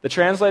 The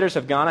translators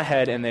have gone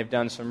ahead and they've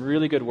done some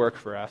really good work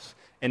for us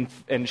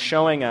in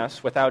showing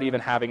us, without even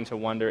having to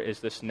wonder,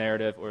 is this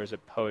narrative or is it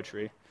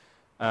poetry,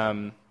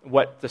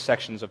 what the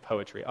sections of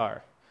poetry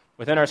are.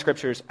 Within our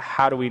scriptures,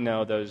 how do we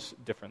know those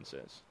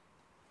differences?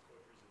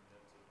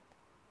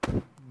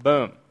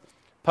 Boom.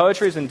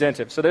 Poetry is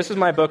indentive. So this is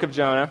my book of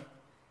Jonah.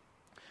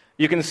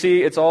 You can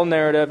see it's all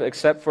narrative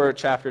except for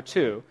chapter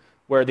 2,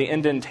 where the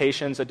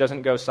indentations, it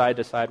doesn't go side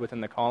to side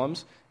within the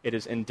columns. It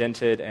is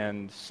indented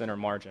and center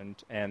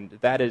margined, and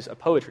that is a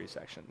poetry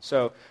section.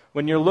 So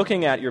when you're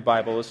looking at your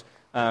Bibles,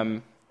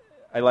 I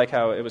like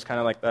how it was kind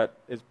of like that.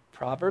 Is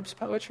Proverbs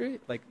poetry?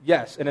 Like,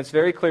 yes, and it's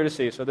very clear to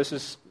see. So this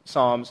is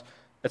Psalms.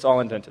 It's all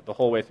indented the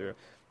whole way through.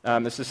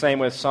 It's the same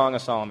with Song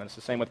of Solomon. It's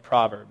the same with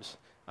Proverbs.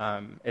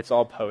 It's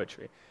all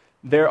poetry.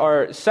 There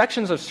are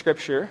sections of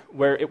Scripture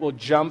where it will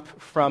jump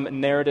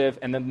from narrative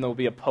and then there will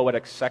be a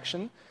poetic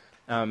section.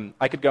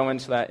 I could go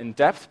into that in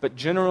depth, but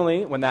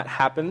generally when that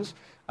happens,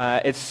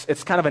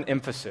 it's kind of an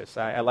emphasis.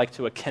 I like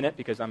to akin it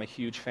because I'm a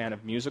huge fan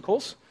of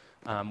musicals.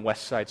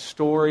 West Side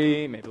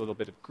Story, maybe a little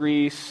bit of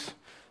Grease,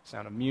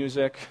 Sound of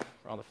Music,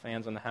 for all the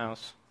fans in the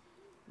house.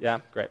 Yeah,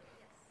 great.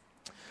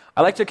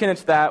 I like to akin it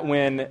to that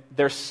when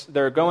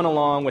they're going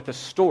along with a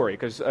story,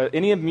 because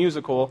any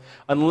musical,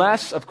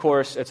 unless, of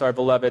course, it's our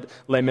beloved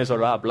Les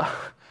Miserables,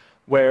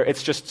 where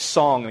it's just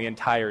song the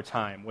entire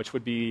time, which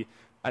would be,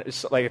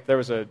 like if there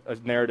was a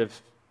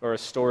narrative or a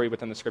story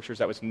within the scriptures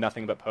that was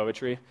nothing but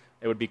poetry,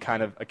 it would be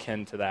kind of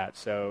akin to that.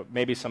 So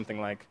maybe something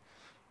like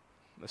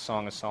the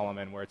Song of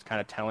Solomon, where it's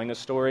kind of telling a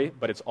story,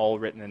 but it's all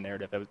written in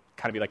narrative. It would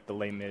kind of be like the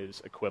Les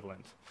Mis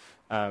equivalent.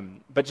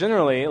 But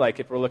generally, like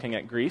if we're looking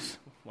at Grease,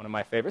 one of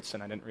my favorites,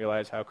 and I didn't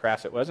realize how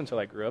crass it was until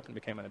I grew up and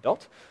became an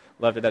adult.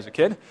 Loved it as a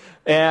kid.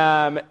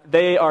 And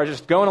they are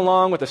just going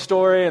along with the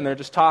story, and they're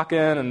just talking,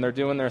 and they're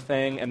doing their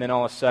thing, and then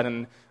all of a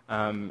sudden,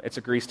 it's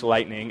a greased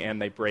lightning,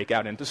 and they break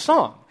out into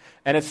song.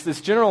 And it's this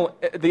general,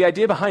 the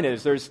idea behind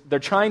it is they're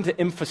trying to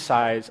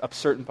emphasize a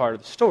certain part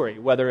of the story,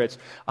 whether it's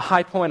a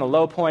high point, a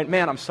low point,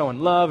 man, I'm so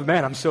in love,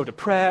 man, I'm so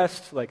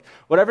depressed, like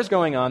whatever's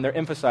going on, they're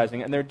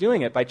emphasizing it, and they're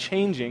doing it by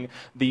changing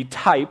the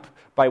type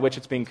by which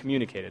it's being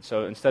communicated.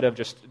 So instead of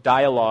just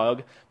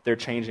dialogue, they're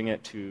changing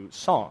it to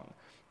song.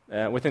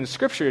 Within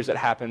scriptures, it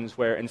happens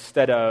where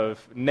instead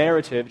of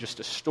narrative, just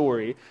a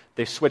story,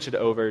 they switch it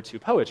over to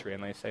poetry,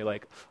 and they say,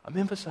 like, I'm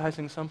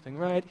emphasizing something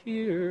right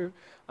here.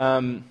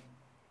 And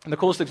the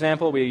coolest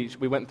example, we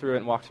went through it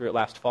and walked through it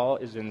last fall,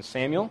 is in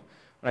Samuel.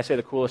 When I say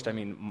the coolest, I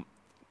mean,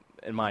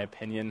 in my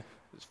opinion,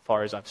 as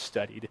far as I've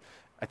studied,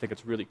 I think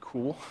it's really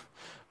cool.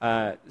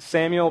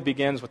 Samuel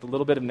begins with a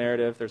little bit of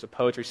narrative. There's a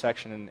poetry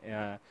section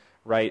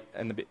right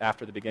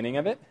after the beginning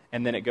of it,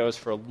 and then it goes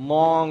for a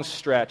long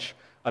stretch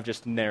of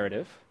just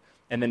narrative.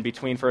 And then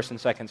between 1st and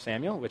 2nd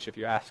Samuel, which if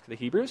you ask the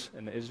Hebrews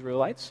and the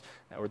Israelites,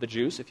 or the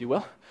Jews, if you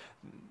will,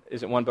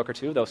 is it one book or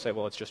two? They'll say,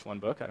 well, it's just one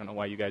book. I don't know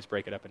why you guys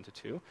break it up into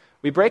two.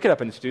 We break it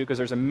up into two because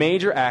there's a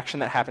major action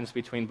that happens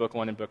between book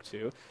 1 and book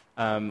 2,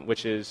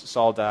 which is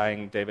Saul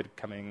dying, David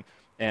coming,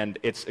 and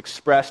it's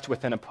expressed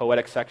within a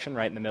poetic section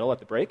right in the middle at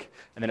the break,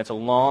 and then it's a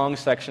long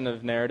section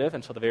of narrative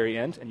until the very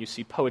end, and you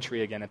see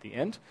poetry again at the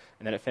end,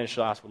 and then it finishes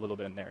off with a little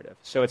bit of narrative.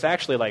 So it's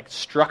actually like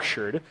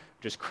structured,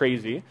 which is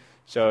crazy.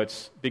 So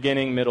it's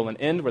beginning, middle, and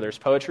end where there's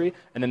poetry,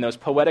 and then those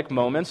poetic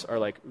moments are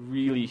like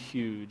really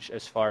huge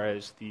as far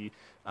as the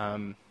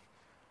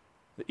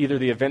either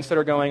the events that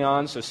are going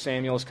on. So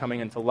Samuel's coming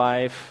into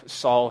life,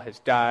 Saul has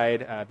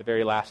died. The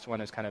very last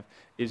one is kind of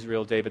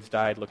Israel, David's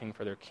died, looking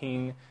for their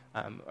king.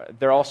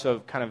 They're also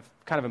kind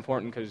of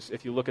important because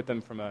if you look at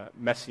them from a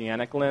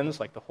messianic lens,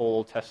 like the whole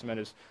Old Testament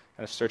is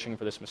kind of searching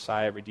for this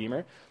Messiah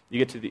Redeemer,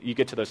 you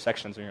get to those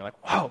sections and you're like,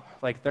 whoa,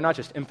 like they're not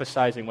just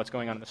emphasizing what's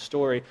going on in the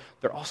story,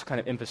 they're also kind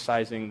of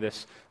emphasizing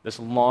this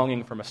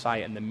longing for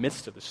Messiah in the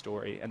midst of the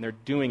story, and they're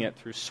doing it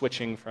through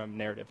switching from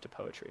narrative to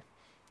poetry.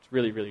 It's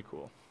really, really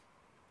cool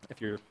if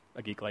you're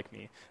a geek like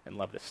me and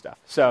love this stuff.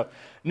 So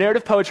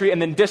narrative, poetry,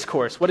 and then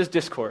discourse. What is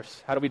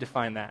discourse? How do we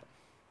define that?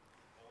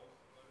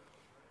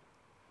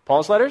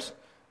 Paul's letters?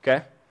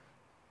 Okay.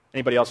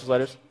 Anybody else's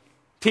letters?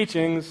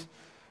 Teachings.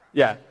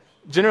 Yeah.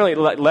 Generally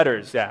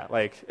letters, yeah.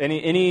 Like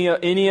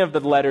any of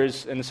the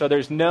letters. And so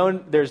there's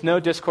no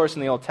discourse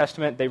in the Old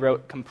Testament. They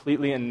wrote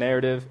completely in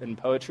narrative and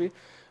poetry.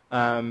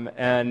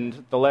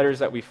 And the letters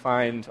that we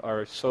find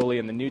are solely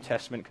in the New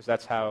Testament because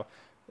that's how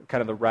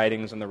kind of the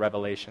writings and the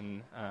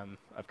revelation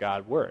of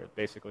God were.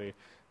 Basically,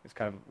 is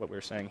kind of what we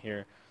were saying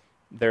here.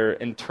 They're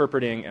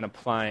interpreting and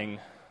applying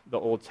the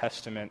Old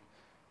Testament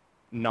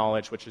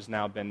knowledge, which has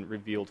now been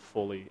revealed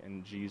fully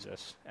in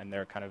Jesus, and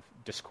they're kind of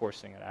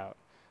discoursing it out,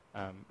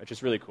 which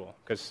is really cool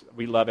because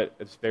we love it.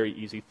 It's very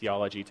easy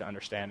theology to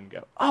understand and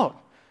go, oh,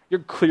 you're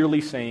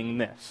clearly saying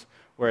this.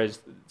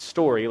 Whereas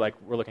story, like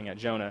we're looking at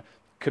Jonah,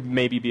 could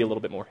maybe be a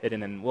little bit more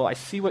hidden. And well, I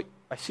see what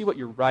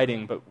you're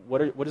writing, but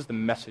what is the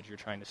message you're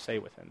trying to say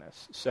within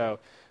this? So,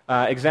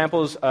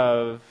 examples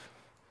of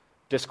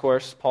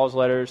discourse: Paul's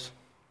letters,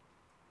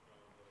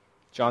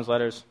 John's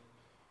letters,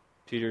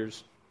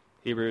 Peter's,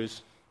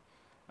 Hebrews.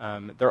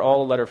 They're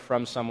all a letter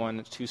from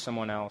someone to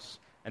someone else,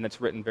 and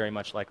it's written very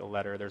much like a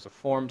letter. There's a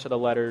form to the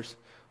letters.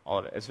 All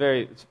of it.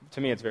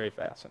 To me, it's very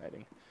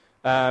fascinating.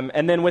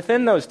 And then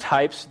within those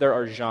types, there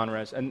are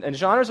genres. And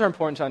genres are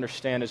important to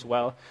understand as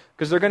well,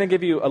 because they're going to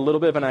give you a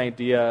little bit of an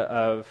idea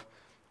of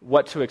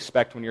what to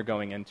expect when you're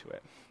going into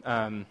it.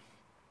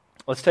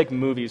 Let's take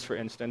movies, for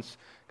instance,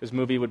 because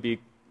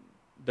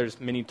there's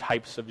many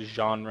types of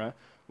genre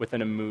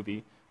within a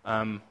movie.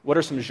 What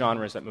are some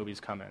genres that movies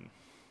come in?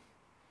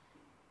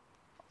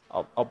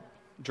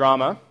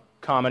 Drama,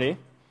 comedy,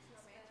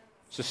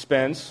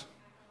 suspense,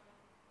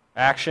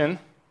 action,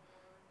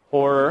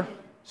 horror.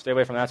 Stay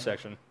away from that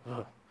section.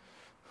 Ugh.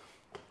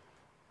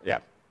 Yeah,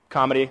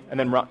 comedy, and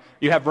then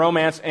you have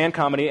romance and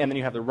comedy, and then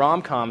you have the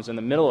rom-coms in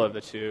the middle of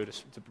the two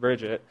to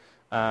bridge it.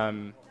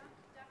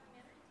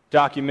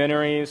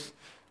 Documentaries,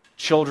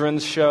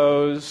 children's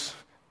shows,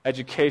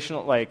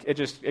 educational,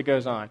 it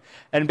goes on.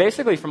 And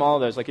basically from all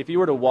of those, if you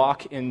were to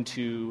walk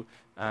into,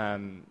 I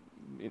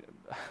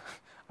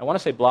want to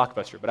say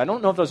Blockbuster, but I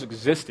don't know if those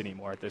exist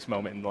anymore at this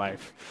moment in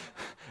life.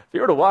 If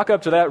you were to walk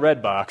up to that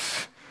red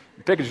box,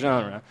 pick a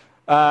genre.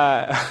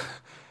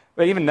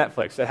 But even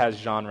Netflix, that has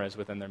genres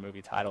within their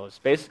movie titles.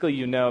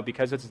 Basically,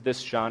 because it's this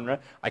genre,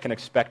 I can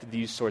expect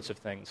these sorts of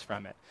things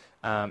from it.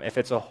 If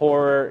it's a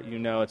horror,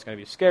 it's going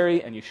to be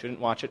scary, and you shouldn't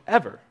watch it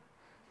ever.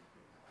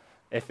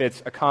 If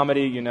it's a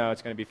comedy,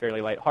 it's going to be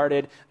fairly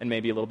lighthearted and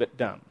maybe a little bit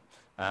dumb.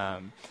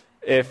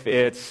 If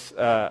it's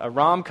a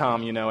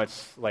rom-com,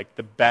 it's like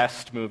the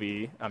best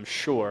movie, I'm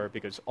sure,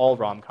 because all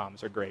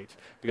rom-coms are great,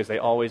 because they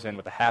always end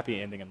with a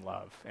happy ending and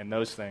love, and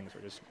those things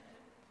are just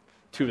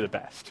two of the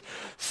best.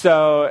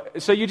 So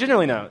you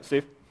generally know,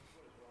 Steve?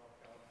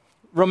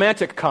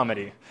 Romantic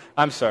comedy.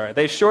 I'm sorry.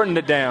 They shortened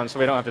it down so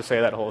we don't have to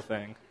say that whole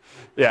thing.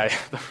 Yeah,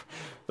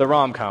 the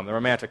rom-com, the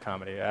romantic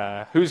comedy.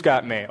 Who's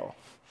Got Mail?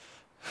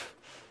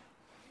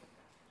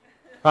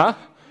 Huh?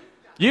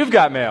 You've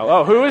Got Mail.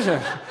 Oh, who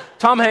isn't?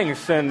 Tom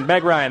Hanks and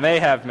Meg Ryan,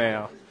 they have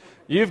mail.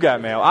 You've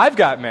got mail. I've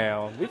got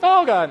mail. We've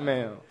all got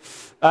mail.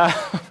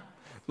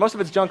 Most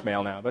of it's junk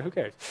mail now, but who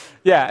cares?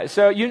 Yeah,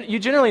 so you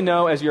generally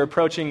know as you're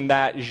approaching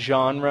that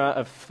genre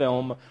of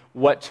film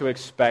what to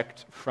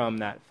expect from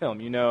that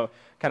film. You know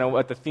kind of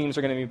what the themes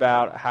are going to be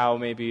about, how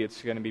maybe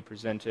it's going to be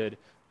presented.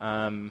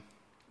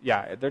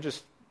 Yeah,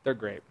 they're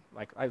great.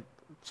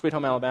 Sweet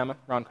Home Alabama,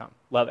 rom-com.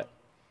 Love it.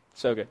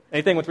 So good.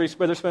 Anything with Reese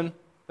Witherspoon?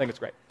 I think it's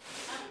great.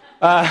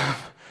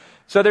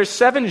 So there's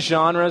 7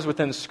 genres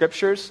within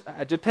scriptures,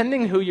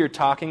 depending who you're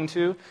talking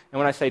to. And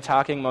when I say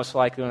talking, most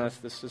likely when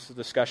this is a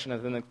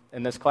discussion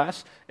in this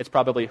class, it's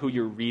probably who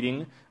you're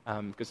reading,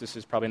 because this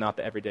is probably not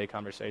the everyday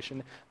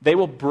conversation. They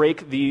will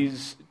break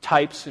these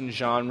types and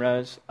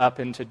genres up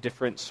into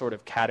different sort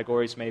of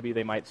categories. Maybe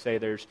they might say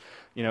there's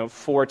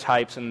 4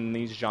 types in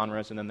these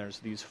genres, and then there's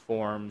these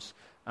forms.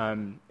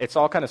 It's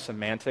all kind of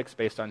semantics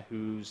based on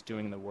who's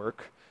doing the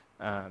work.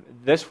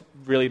 This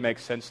really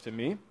makes sense to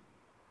me.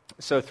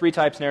 So 3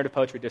 types: narrative,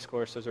 poetry,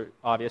 discourse. Those are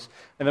obvious.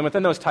 And then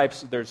within those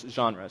types, there's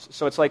genres.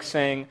 So it's like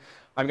saying,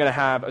 I'm going to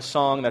have a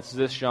song that's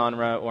this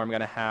genre, or I'm going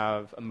to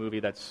have a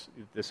movie that's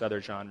this other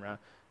genre.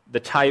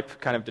 The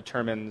type kind of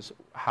determines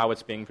how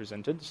it's being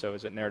presented. So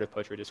is it narrative,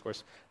 poetry,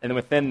 discourse? And then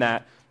within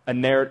that,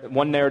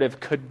 one narrative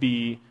could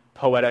be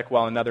poetic,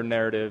 while another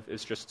narrative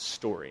is just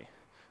story.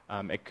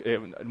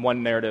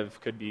 One narrative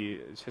could be,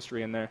 is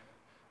history in there?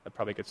 That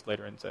probably gets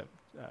later into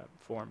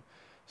form.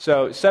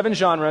 So 7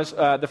 genres.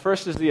 The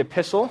first is the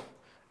epistle.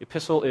 The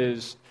epistle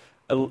is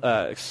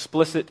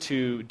explicit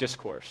to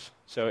discourse.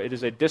 So it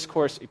is a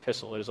discourse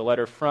epistle. It is a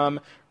letter from,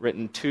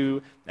 written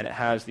to, and it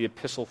has the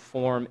epistle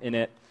form in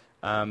it.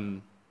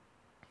 And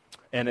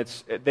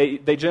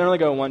they generally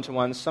go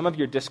one-to-one. Some of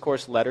your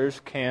discourse letters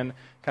can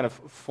kind of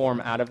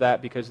form out of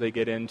that because they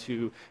get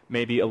into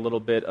maybe a little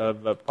bit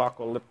of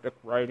apocalyptic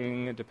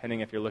writing,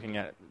 depending if you're looking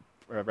at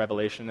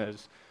Revelation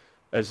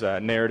as a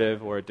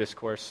narrative or a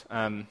discourse.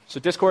 So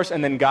discourse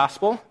and then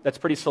gospel. That's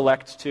pretty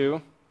select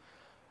too.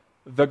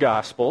 The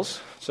Gospels.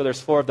 So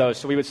there's 4 of those.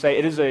 So we would say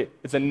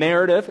it's a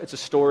narrative, it's a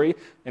story,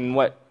 and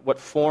what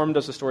form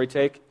does the story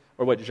take,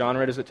 or what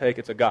genre does it take?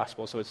 It's a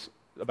gospel, so it's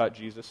about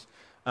Jesus.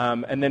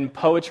 And then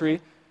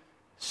poetry.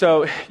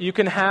 So you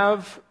can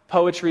have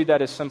poetry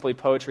that is simply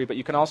poetry, but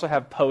you can also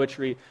have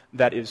poetry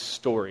that is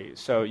story.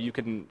 So you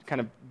can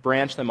kind of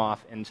branch them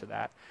off into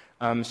that.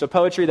 So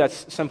poetry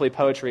that's simply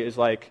poetry is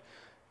like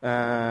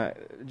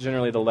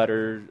generally the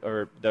letter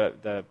or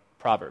the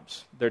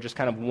Proverbs. They're just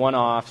kind of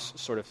one-offs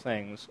sort of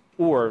things.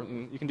 Or,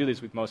 you can do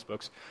these with most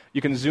books,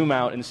 you can zoom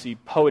out and see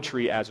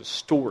poetry as a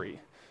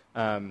story.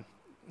 Job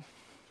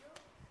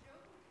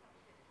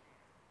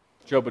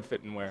would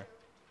fit in where?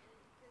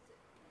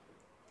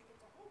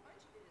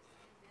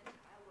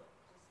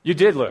 You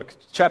did look.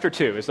 Chapter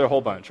 2 is there a whole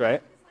bunch,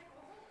 right?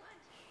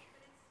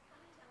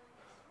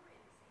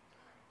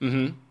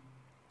 Mm-hmm.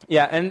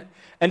 Yeah,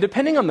 and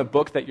depending on the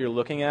book that you're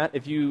looking at,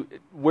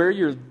 where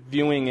you're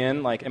viewing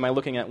in, like, am I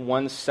looking at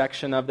one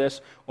section of this,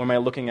 or am I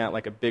looking at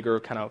like a bigger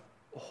kind of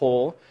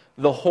whole?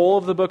 The whole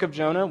of the book of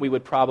Jonah, we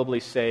would probably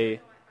say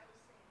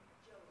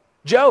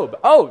Job.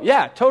 Oh,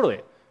 yeah,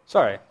 totally.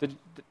 Sorry,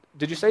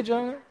 did you say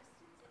Jonah?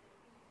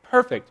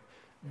 Perfect.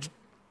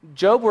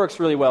 Job works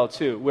really well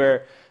too,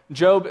 where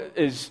Job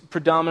is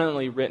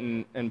predominantly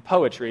written in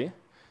poetry,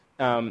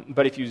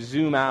 but if you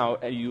zoom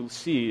out, you'll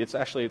see it's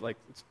actually like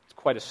it's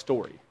quite a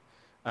story.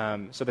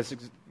 So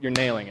you're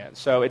nailing it.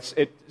 So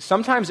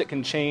sometimes it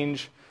can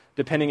change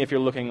depending if you're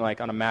looking like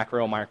on a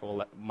macro,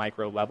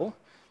 micro level.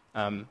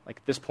 Like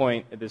at this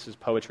point, this is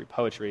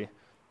poetry.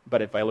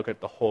 But if I look at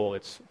the whole,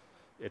 it's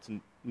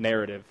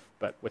narrative,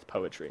 but with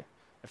poetry,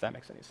 if that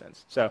makes any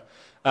sense. So,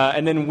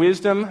 and then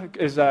wisdom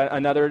is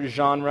another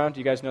genre. Do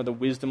you guys know the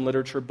wisdom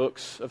literature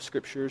books of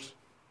scriptures?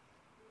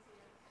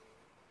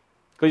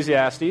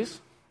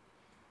 Ecclesiastes,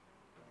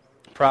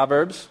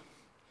 Proverbs,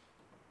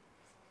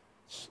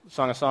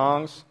 Song of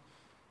Songs,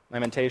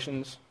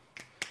 Lamentations.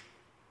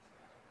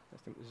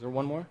 Is there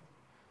one more?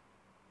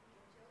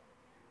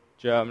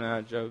 Job.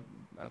 No, Job.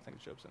 I don't think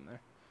Job's in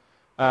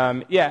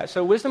there.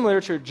 So wisdom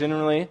literature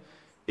generally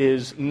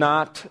is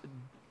not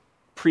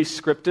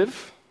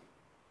prescriptive.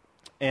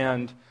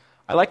 And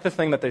I like the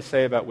thing that they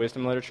say about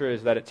wisdom literature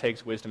is that it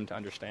takes wisdom to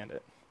understand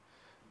it.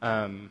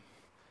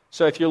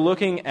 So if you're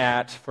looking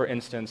at, for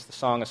instance, the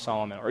Song of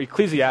Solomon or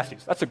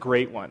Ecclesiastes, that's a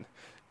great one.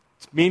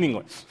 It's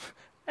meaningless.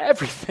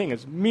 Everything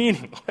is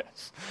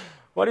meaningless.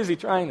 What is he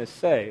trying to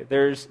say?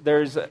 There's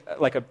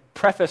like a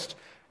preface.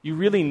 You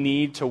really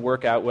need to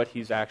work out what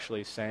he's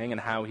actually saying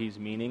and how he's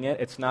meaning it.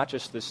 It's not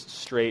just this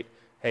straight,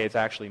 hey, it's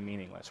actually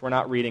meaningless. We're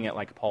not reading it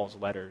like Paul's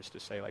letters to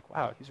say, like,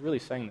 wow, he's really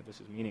saying that this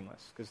is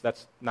meaningless, because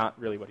that's not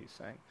really what he's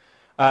saying.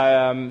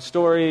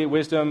 Story,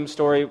 wisdom,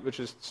 story,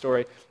 which is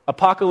story.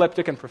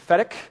 Apocalyptic and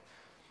prophetic.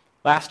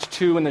 Last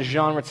two in the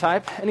genre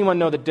type. Anyone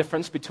know the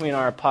difference between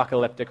our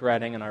apocalyptic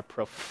writing and our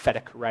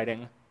prophetic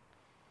writing?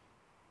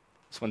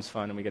 This one's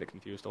fun, and we get it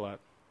confused a lot.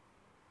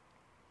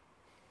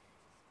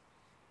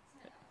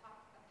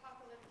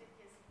 Apocalyptic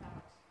is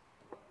about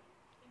what we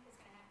think is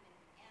going to happen in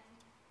the end,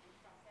 and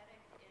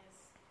prophetic is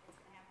what's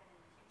going to happen in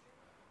the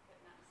future, but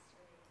not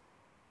necessarily.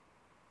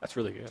 That's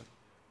really good.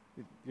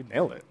 You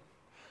nailed it.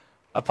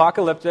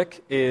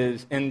 Apocalyptic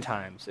is end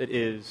times. It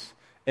is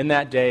in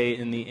that day,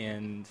 in the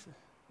end.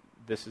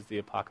 This is the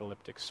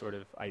apocalyptic sort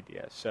of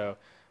idea. So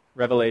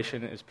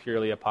Revelation is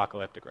purely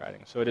apocalyptic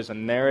writing. So it is a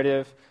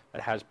narrative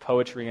that has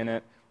poetry in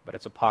it, but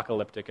it's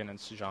apocalyptic in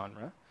its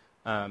genre.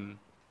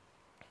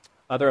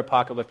 Other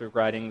apocalyptic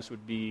writings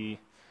would be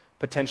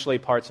potentially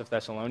parts of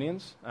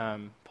Thessalonians.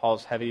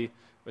 Paul's heavy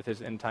with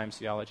his end times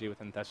theology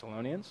within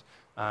Thessalonians.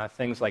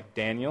 Things like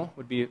Daniel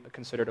would be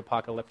considered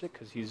apocalyptic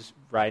because he's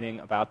writing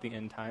about the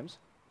end times.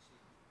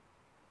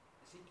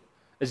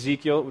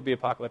 Ezekiel would be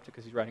apocalyptic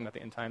because he's writing about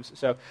the end times.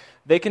 So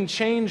they can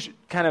change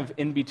kind of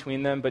in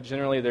between them, but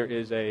generally there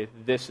is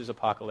this is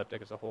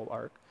apocalyptic as a whole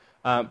arc.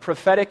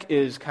 Prophetic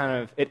is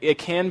kind of, it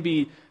can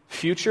be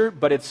future,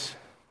 but it's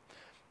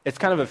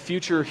kind of a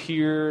future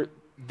here,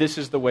 this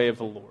is the way of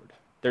the Lord.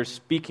 They're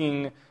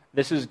speaking,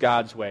 this is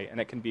God's way,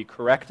 and it can be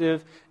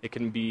corrective. It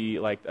can be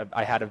like,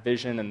 I had a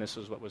vision and this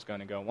is what was going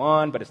to go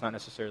on, but it's not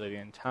necessarily the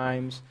end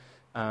times.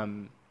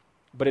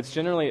 But it's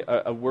generally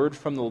a word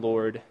from the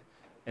Lord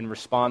in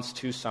response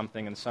to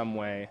something in some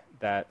way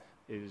that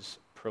is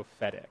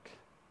prophetic.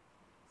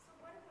 So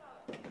what do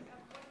you think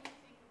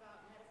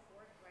about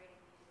metaphoric writing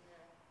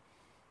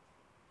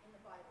in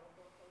the Bible,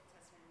 both Old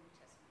Testament and New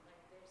Testament?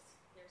 Like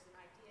there's an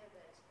idea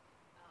that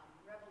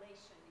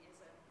Revelation is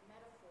a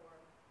metaphor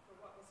for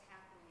what was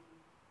happening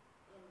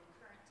in the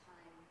current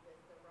time with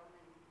the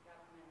Roman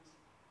government.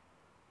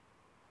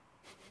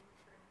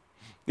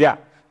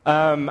 Yeah,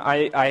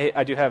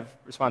 I do have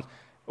response.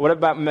 What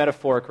about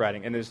metaphoric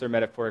writing? And is there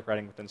metaphoric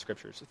writing within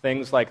Scriptures?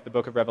 Things like the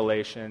book of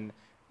Revelation,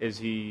 is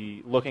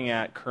he looking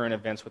at current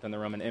events within the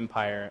Roman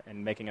Empire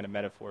and making it a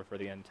metaphor for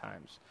the end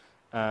times?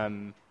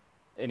 That's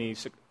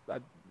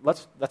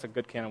a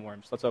good can of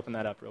worms. Let's open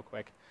that up real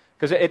quick.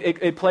 Because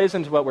it plays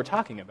into what we're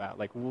talking about.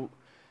 Like,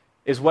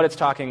 is what it's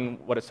talking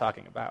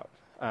about?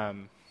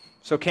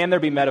 So can there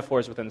be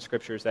metaphors within the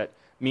Scriptures that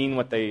mean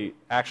what they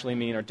actually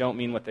mean or don't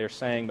mean what they're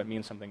saying but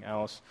mean something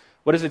else?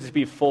 What is it to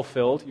be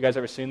fulfilled? You guys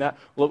ever seen that?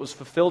 Well, it was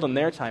fulfilled in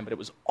their time, but it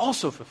was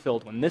also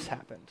fulfilled when this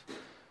happened.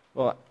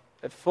 Well,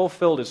 if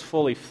fulfilled is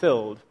fully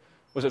filled,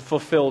 was it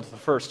fulfilled the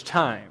first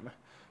time?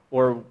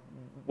 Or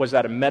was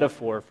that a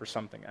metaphor for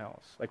something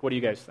else? Like, what do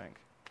you guys think?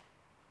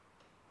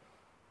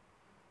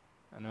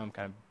 I know I'm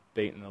kind of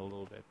baiting it a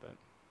little bit, but...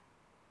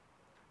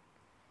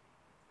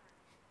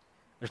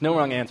 There's no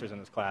wrong answers in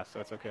this class, so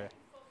it's okay.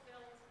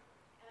 Fulfilled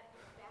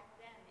back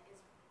then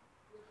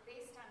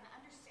based on the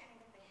understanding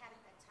that they had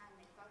at that time.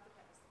 They thought that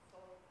was the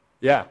full.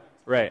 Yeah,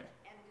 right.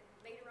 And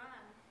later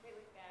on, they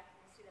look back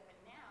and they see that, but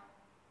now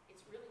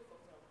it's really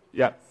fulfilled because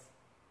Yep.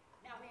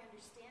 now they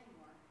understand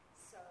more,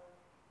 so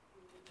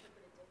we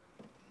interpret it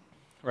differently.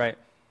 Right.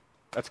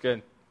 That's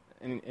good.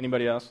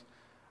 Anybody else?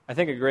 I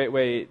think a great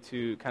way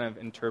to kind of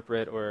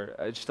interpret or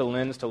just a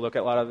lens to look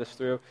at a lot of this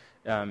through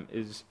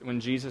is when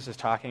Jesus is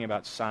talking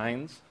about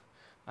signs,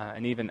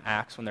 and even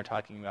Acts when they're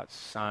talking about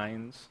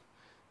signs.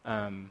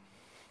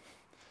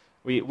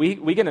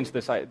 We get into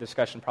this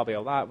discussion probably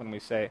a lot when we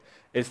say,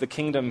 is the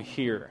kingdom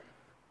here?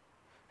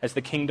 Has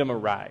the kingdom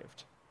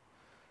arrived?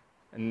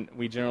 And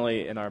we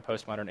generally, in our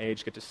postmodern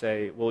age, get to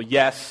say, well,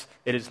 yes,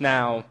 it is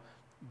now,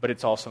 but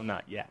it's also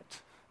not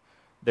yet.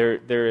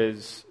 There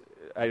is,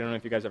 I don't know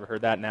if you guys ever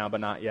heard that, now but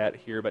not yet,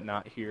 here but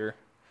not here.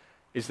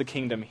 Is the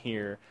kingdom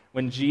here?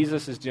 When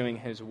Jesus is doing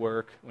his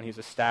work, when he's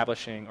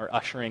establishing or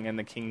ushering in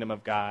the kingdom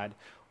of God,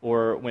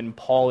 or when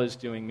Paul is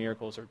doing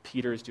miracles or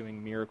Peter is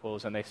doing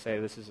miracles and they say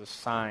this is a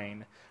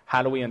sign,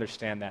 how do we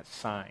understand that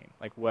sign?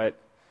 Like what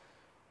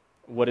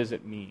does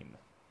it mean?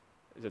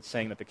 Is it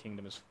saying that the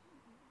kingdom is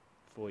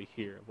fully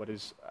here? What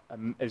is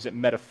it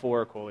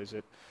metaphorical? Is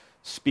it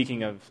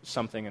speaking of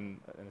something in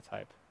a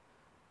type?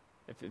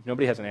 If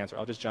nobody has an answer,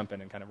 I'll just jump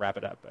in and kind of wrap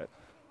it up. But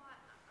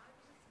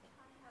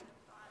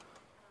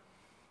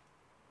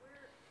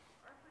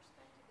Our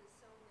perspective is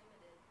so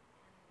limited,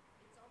 and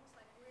it's almost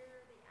like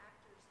we're the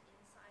actors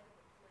inside of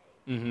a play.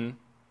 mm-hmm.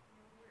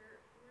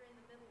 We're in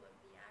the middle of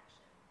the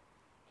action,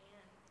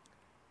 and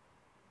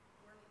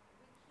we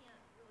can't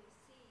really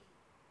see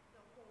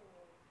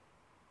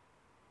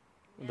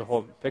The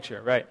whole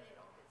picture, right? It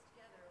all gets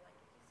together. Like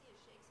if you see a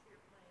Shakespeare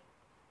play,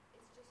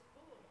 it's just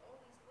full of all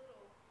these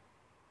little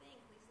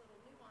things, these little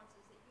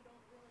nuances that you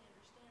don't really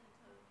understand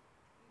until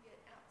you get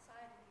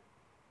outside and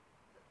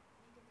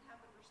you can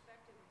have the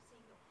perspective of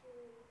seeing the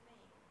whole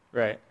thing.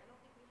 Right. I don't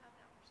think we have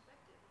that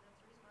perspective, and that's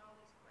the reason why all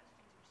these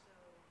questions are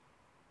so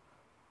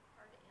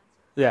hard to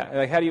answer. Yeah,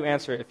 like how do you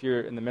answer if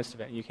you're in the midst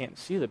of it and you can't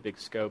see the big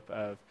scope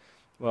of,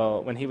 well,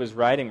 when he was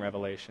writing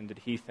Revelation,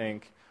 did he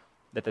think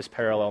that this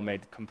parallel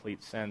made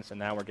complete sense, and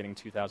now we're getting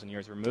 2,000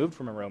 years removed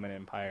from a Roman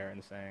Empire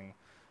and saying,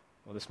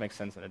 well, this makes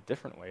sense in a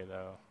different way,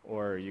 though?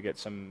 Or you get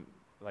some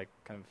like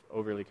kind of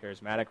overly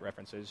charismatic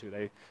references who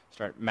they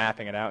start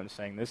mapping it out and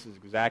saying, this is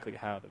exactly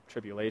how the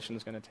tribulation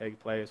is going to take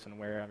place and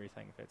where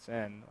everything fits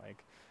in. Like,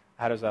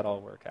 how does that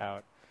all work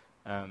out?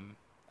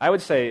 I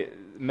would say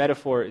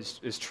metaphor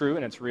is true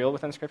and it's real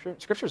within Scripture.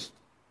 Scripture's,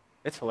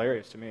 it's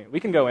hilarious to me. We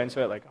can go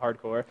into it like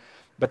hardcore,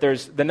 but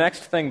there's the next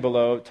thing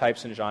below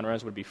types and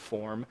genres would be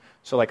form.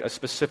 So like a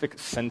specific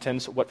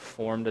sentence, what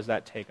form does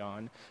that take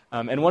on?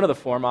 And one of the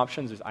form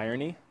options is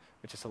irony,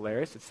 which is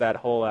hilarious. It's that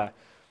whole,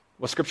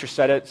 well, Scripture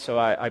said it, so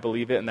I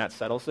believe it, and that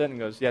settles it. And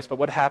goes, yes, but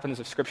what happens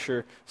if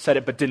Scripture said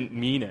it but didn't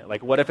mean it?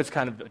 Like, what if it's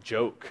kind of a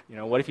joke? You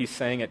know, what if he's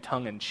saying it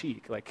tongue in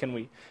cheek? Like,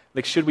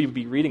 should we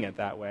be reading it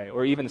that way?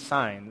 Or even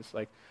signs?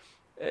 Like,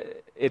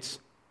 it's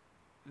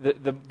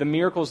the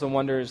miracles, the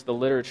wonders, the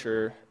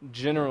literature,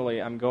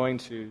 generally, I'm going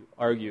to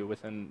argue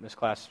within this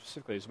class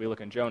specifically as we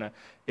look in Jonah,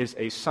 is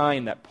a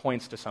sign that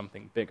points to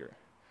something bigger.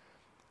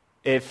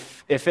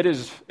 If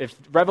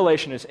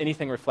Revelation is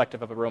anything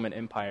reflective of a Roman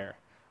Empire,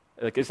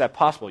 like, is that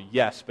possible?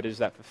 Yes, but is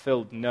that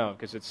fulfilled? No,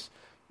 because it's.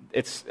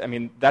 I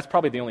mean, that's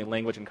probably the only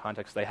language and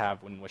context they have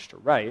in which to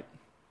write,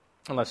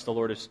 unless the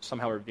Lord is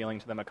somehow revealing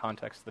to them a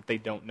context that they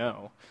don't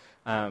know.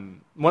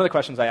 One of the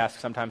questions I ask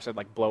sometimes to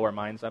like blow our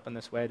minds up in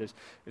this way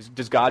is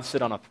does God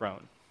sit on a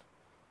throne?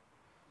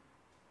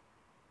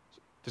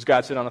 Does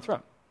God sit on a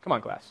throne? Come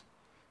on, class.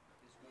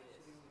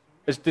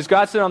 Does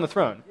God sit on the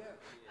throne?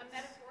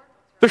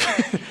 A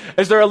metaphorical throne.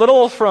 Is there a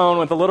literal throne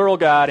with a literal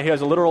God? He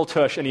has a literal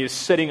tush, and he is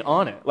sitting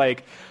on it.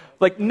 Like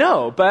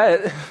no,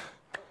 but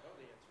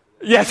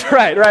yes,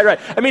 right.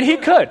 I mean, he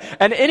could.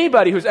 And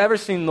anybody who's ever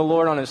seen the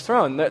Lord on his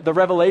throne, the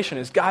revelation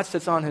is God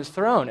sits on his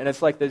throne, and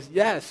it's like this.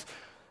 Yes.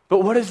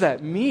 But what does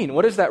that mean?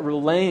 What is that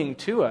relaying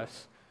to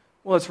us?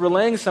 Well, it's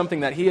relaying something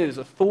that he is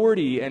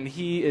authority and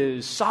he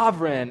is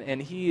sovereign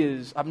and he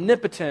is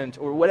omnipotent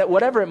or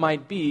whatever it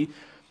might be.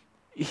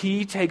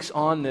 He takes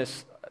on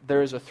this,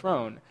 there is a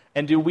throne.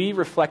 And do we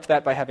reflect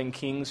that by having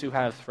kings who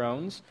have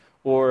thrones?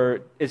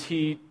 Or is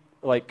he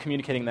like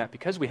communicating that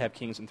because we have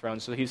kings and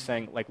thrones? So he's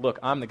saying, like, look,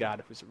 I'm the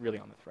God who's really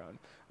on the throne.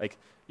 Like,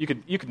 you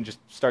can just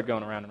start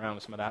going around and around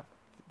with some of that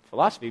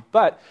philosophy,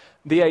 but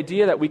the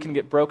idea that we can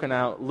get broken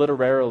out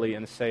literarily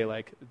and say,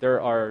 like, there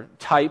are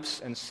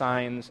types and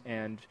signs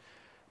and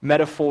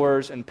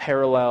metaphors and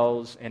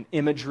parallels and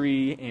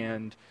imagery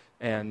and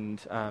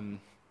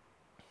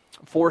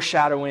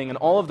foreshadowing and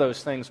all of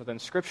those things within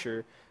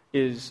Scripture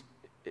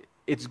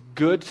it's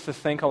good to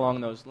think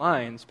along those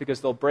lines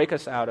because they'll break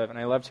us out of, and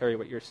I love, Terry,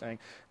 what you're saying,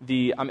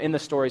 I'm in the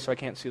story so I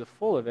can't see the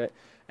full of it,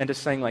 and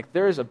just saying, like,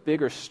 there is a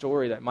bigger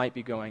story that might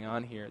be going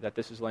on here that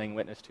this is laying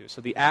witness to. So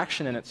the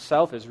action in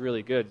itself is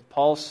really good.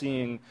 Paul's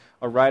seeing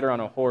a rider on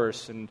a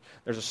horse, and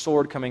there's a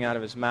sword coming out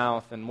of his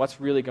mouth, and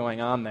what's really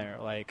going on there?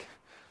 Like,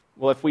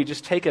 Well, if we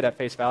just take it at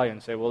face value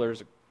and say, well,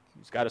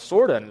 he's got a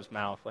sword in his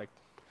mouth, like,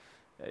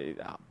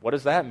 what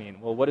does that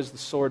mean? Well, what does the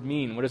sword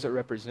mean? What does it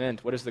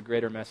represent? What is the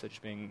greater message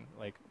being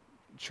like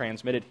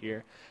transmitted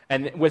here?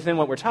 And within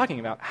what we're talking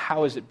about,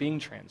 how is it being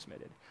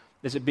transmitted?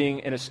 Is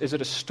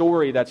it a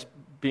story that's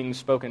being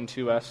spoken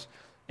to us?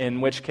 In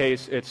which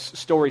case, it's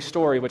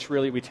story, which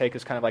really we take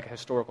as kind of like a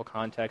historical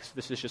context.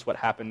 This is just what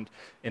happened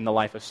in the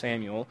life of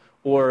Samuel.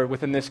 Or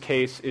within this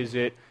case, is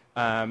it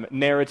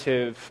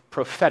narrative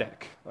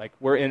prophetic? Like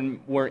we're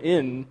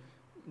in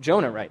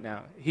Jonah right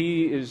now.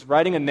 He is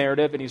writing a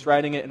narrative, and he's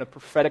writing it in a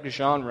prophetic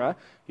genre.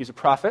 He's a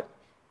prophet.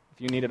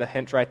 If you needed a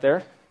hint right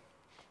there,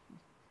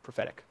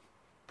 prophetic.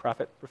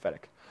 Prophet,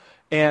 prophetic.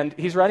 And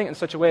he's writing it in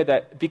such a way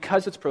that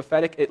because it's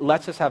prophetic, it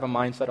lets us have a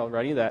mindset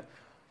already that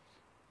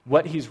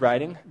what he's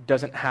writing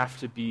doesn't have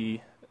to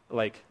be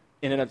like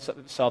in and of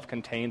itself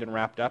contained and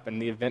wrapped up,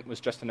 and the event was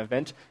just an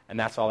event, and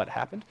that's all that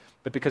happened.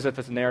 But because if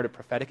it's narrative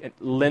prophetic, it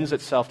lends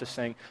itself to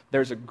saying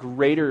there's a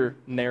greater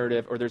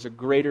narrative, or there's a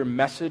greater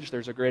message,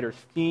 there's a greater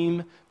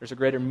theme, there's a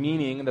greater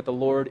meaning that the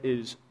Lord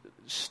is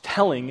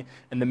telling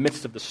in the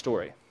midst of the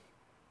story.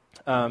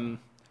 Who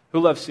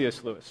loves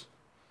C.S. Lewis?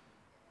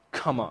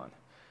 Come on.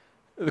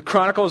 The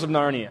Chronicles of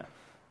Narnia,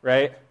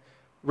 right?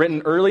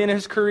 Written early in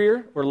his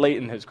career or late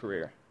in his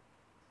career?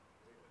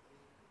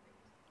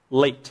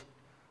 Late.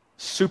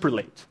 Super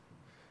late.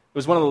 It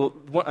was I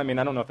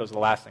don't know if it was the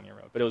last thing he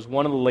wrote, but it was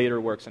one of the later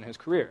works in his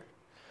career.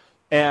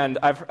 And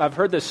I've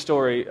heard this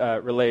story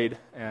relayed,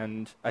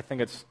 and I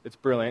think it's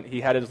brilliant. He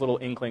had his little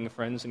inkling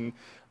friends,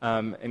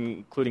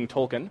 including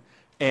Tolkien,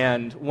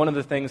 and one of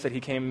the things that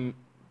he came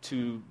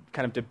to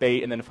kind of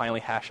debate and then finally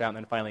hash out and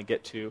then finally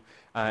get to,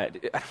 I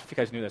don't know if you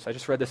guys knew this, I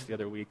just read this the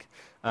other week,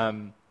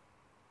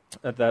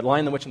 The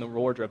Lion, the Witch, and the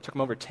Wardrobe took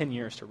him over 10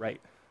 years to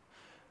write.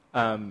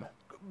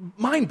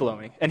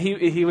 Mind-blowing. And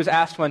he was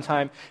asked one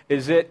time,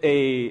 is it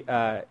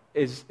a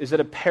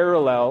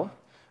parallel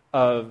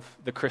of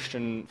the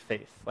Christian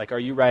faith? Like, are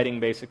you writing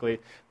basically,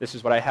 this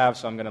is what I have,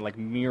 so I'm going to like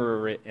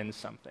mirror it in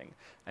something?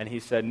 And he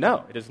said,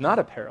 no, it is not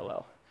a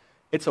parallel.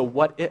 It's a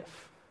what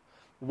if.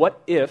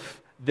 What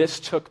if this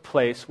took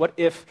place? What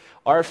if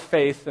our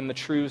faith and the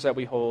truths that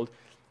we hold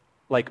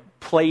like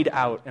played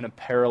out in a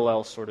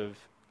parallel sort of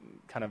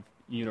kind of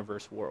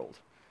universe world?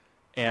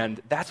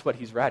 And that's what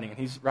he's writing. And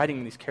he's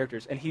writing these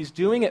characters. And he's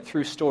doing it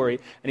through story,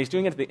 and he's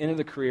doing it at the end of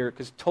the career,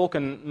 because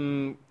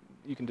Tolkien,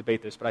 you can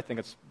debate this, but I think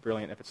it's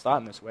brilliant if it's thought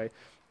in this way,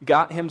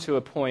 got him to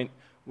a point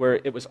where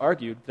it was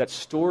argued that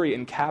story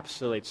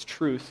encapsulates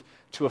truth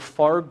to a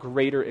far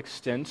greater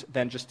extent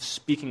than just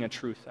speaking a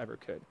truth ever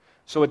could.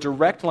 So a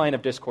direct line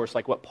of discourse,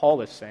 like what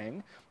Paul is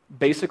saying,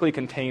 basically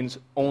contains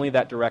only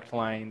that direct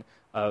line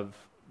of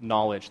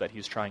knowledge that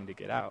he's trying to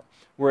get out.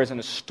 Whereas in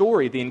a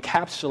story, the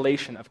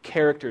encapsulation of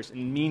characters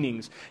and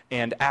meanings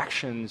and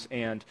actions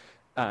and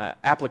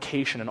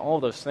application and all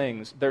those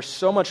things, there's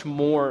so much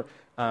more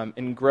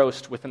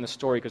engrossed within the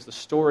story, because the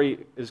story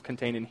is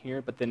contained in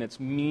here, but then its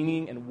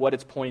meaning and what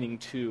it's pointing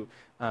to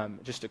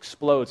just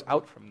explodes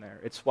out from there.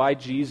 It's why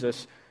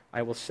Jesus,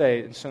 I will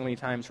say, in so many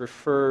times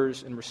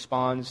refers and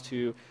responds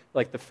to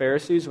like the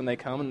Pharisees when they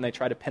come and they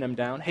try to pin him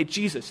down. Hey,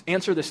 Jesus,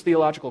 answer this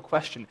theological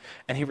question.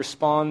 And he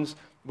responds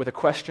with a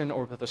question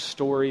or with a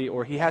story,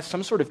 or he has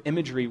some sort of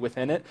imagery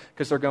within it,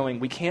 because they're going,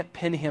 we can't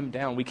pin him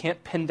down. We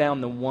can't pin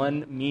down the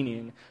one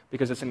meaning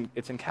because it's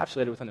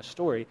encapsulated within a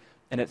story,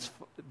 and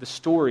the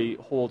story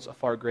holds a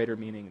far greater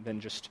meaning than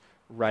just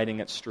writing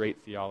it straight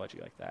theology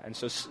like that. And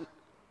so...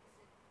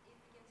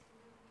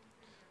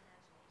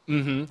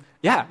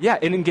 Yeah,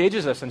 it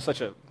engages us in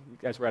such a... You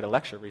guys were at a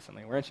lecture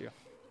recently, weren't you?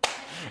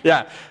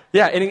 Yeah,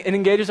 it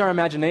engages our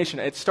imagination.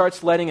 It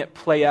starts letting it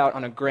play out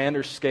on a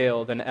grander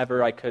scale than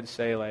ever I could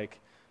say, like,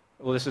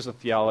 well, this is a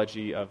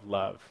theology of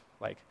love.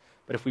 Like,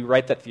 but if we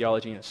write that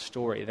theology in a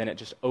story, then it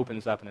just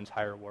opens up an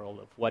entire world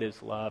of what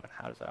is love and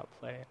how does that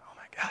outplay. Oh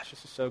my gosh,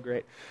 this is so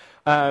great.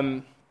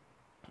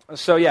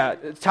 So yeah,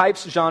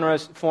 types,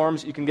 genres,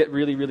 forms, you can get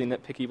really, really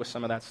nitpicky with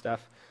some of that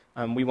stuff.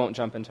 We won't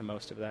jump into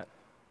most of that.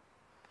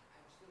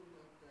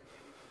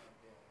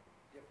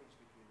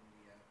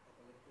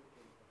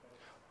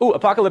 Oh,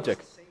 apocalyptic.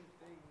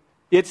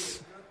 Yeah,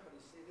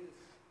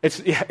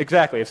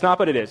 exactly. It's not,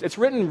 but it is. It's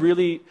written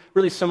really,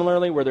 really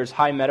similarly, where there's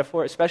high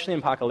metaphor, especially in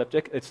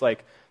apocalyptic. It's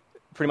like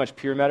pretty much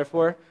pure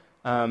metaphor.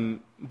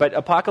 But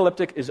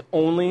apocalyptic is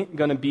only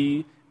going to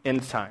be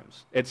end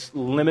times. It's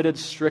limited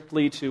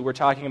strictly to, we're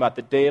talking about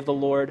the day of the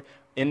Lord,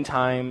 end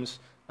times,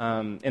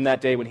 in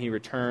that day when he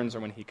returns or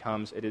when he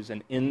comes. It is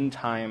an end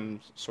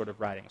times sort of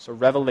writing. So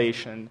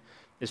Revelation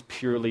is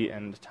purely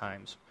end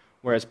times.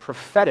 Whereas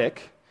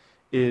prophetic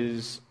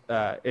is,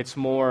 it's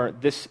more,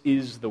 this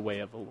is the way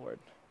of the Lord.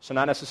 So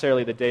not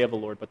necessarily the day of the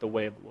Lord, but the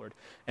way of the Lord.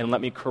 And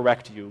let me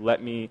correct you.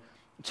 Let me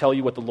tell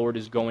you what the Lord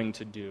is going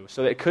to do.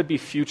 So it could be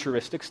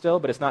futuristic still,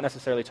 but it's not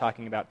necessarily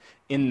talking about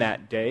in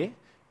that day.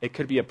 It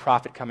could be a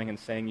prophet coming and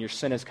saying, your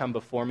sin has come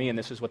before me, and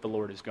this is what the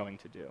Lord is going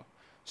to do.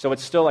 So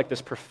it's still like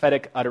this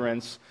prophetic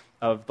utterance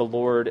of the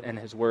Lord and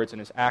his words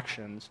and his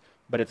actions,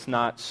 but it's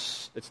not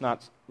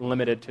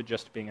limited to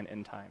just being an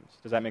end times.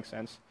 Does that make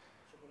sense?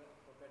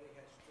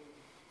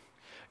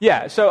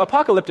 Yeah, so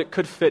apocalyptic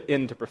could fit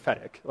into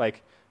prophetic.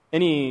 Like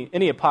any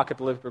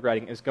apocalyptic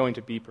writing is going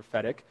to be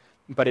prophetic,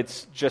 but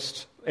it's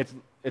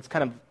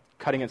kind of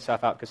cutting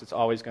itself out because it's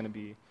always going to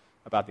be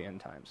about the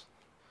end times.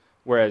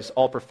 Whereas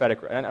all prophetic,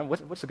 and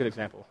what's a good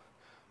example?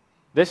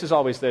 This is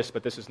always this,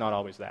 but this is not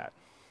always that.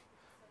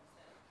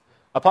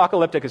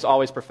 Apocalyptic is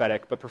always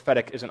prophetic, but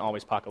prophetic isn't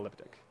always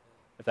apocalyptic,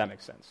 if that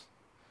makes sense.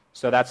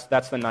 So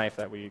that's the knife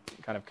that we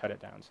kind of cut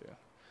it down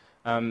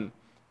to.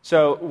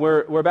 So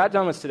we're about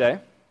done with today.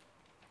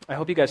 I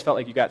hope you guys felt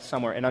like you got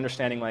somewhere in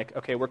understanding, like,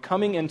 okay, we're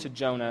coming into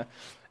Jonah,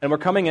 and we're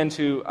coming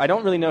into, I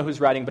don't really know who's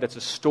writing, but it's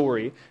a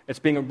story. It's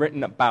being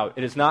written about.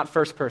 It is not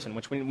first person,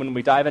 which when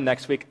we dive in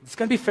next week, it's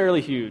going to be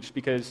fairly huge,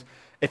 because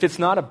if it's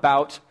not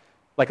about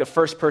like a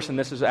first person,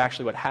 this is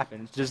actually what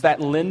happened, does that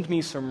lend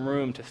me some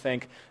room to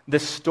think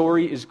this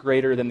story is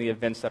greater than the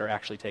events that are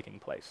actually taking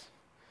place?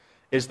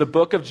 Is the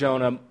book of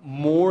Jonah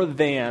more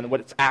than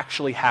what's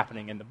actually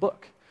happening in the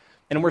book?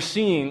 And we're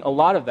seeing a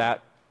lot of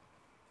that.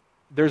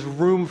 There's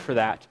room for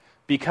that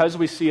because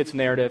we see its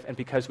narrative and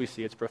because we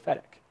see its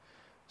prophetic.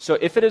 So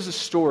if it is a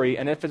story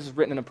and if it is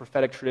written in a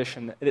prophetic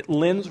tradition, it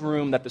lends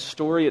room that the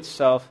story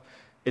itself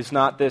is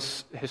not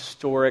this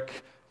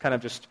historic kind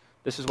of just,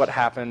 this is what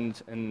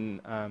happened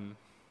and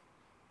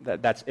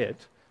that's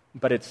it.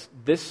 But it's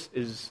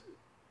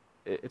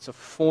a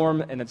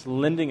form and it's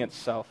lending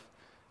itself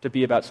to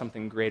be about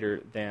something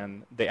greater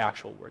than the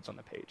actual words on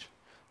the page.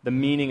 The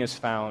meaning is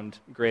found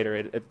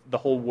greater. The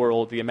whole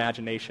world, the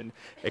imagination,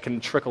 it can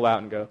trickle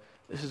out and go,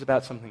 this is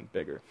about something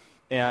bigger.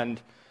 And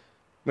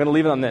I'm going to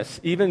leave it on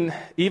this.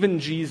 Even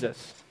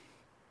Jesus,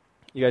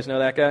 you guys know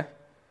that guy?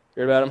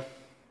 Heard about him?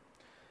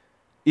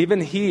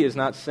 Even he is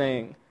not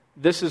saying,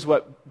 this is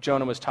what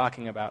Jonah was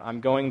talking about.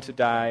 I'm going to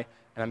die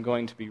and I'm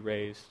going to be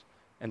raised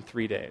in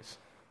 3 days.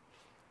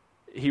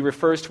 He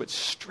refers to it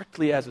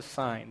strictly as a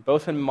sign,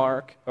 both in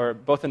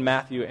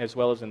Matthew as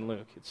well as in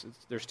Luke.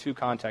 There's two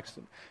contexts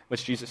in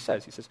which Jesus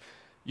says. He says,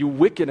 you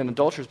wicked and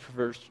adulterous,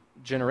 perverse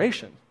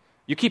generation.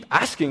 You keep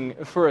asking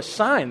for a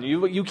sign.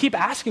 You keep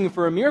asking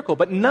for a miracle,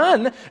 but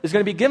none is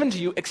going to be given to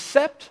you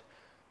except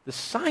the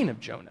sign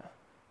of Jonah.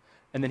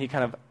 And then he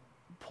kind of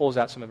pulls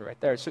out some of it right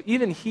there. So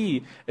even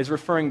he is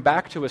referring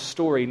back to a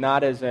story,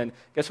 not as in,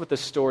 guess what the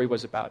story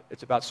was about?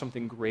 It's about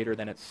something greater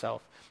than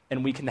itself.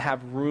 And we can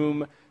have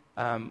room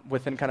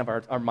within kind of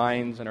our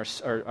minds and our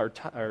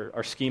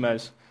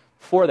schemas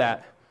for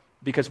that,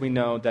 because we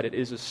know that it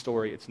is a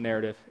story, it's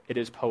narrative, it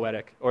is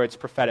poetic, or it's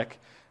prophetic,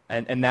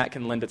 and that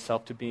can lend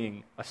itself to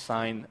being a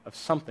sign of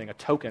something, a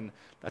token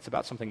that's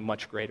about something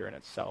much greater in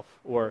itself,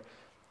 or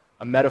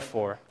a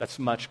metaphor that's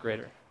much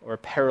greater, or a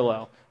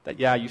parallel that,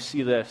 yeah, you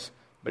see this,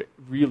 but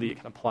really it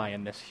can apply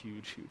in this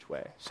huge, huge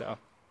way. So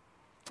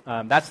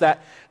that's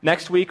that.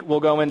 Next week,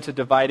 we'll go into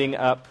dividing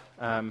up.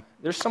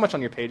 There's so much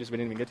on your pages we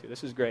didn't even get to.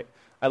 This is great.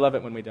 I love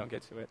it when we don't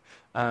get to it.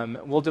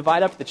 We'll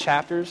divide up the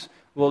chapters.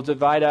 We'll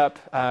divide up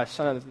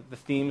some of the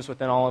themes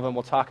within all of them.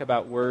 We'll talk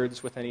about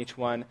words within each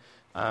one.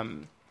 Let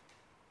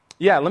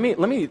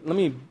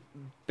me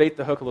bait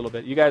the hook a little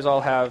bit. You guys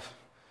all have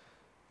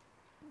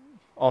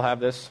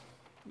this,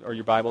 or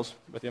your Bibles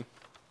with you.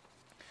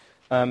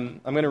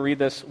 I'm going to read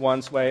this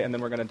one way, and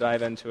then we're going to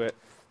dive into it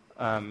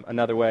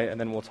another way,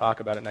 and then we'll talk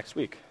about it next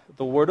week.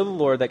 The word of the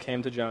Lord that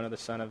came to Jonah, the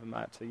son of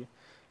Amittai,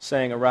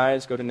 saying,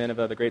 arise, go to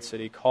Nineveh, the great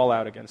city, call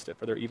out against it,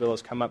 for their evil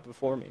has come up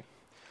before me.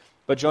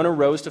 But Jonah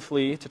rose to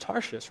flee to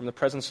Tarshish from the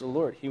presence of the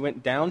Lord. He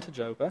went down to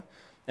Joppa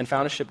and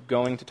found a ship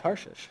going to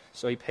Tarshish.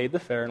 So he paid the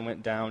fare and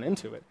went down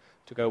into it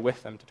to go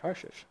with them to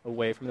Tarshish,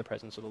 away from the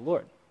presence of the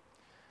Lord.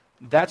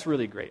 That's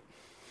really great.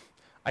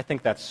 I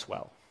think that's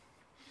swell.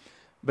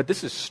 But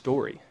this is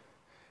story.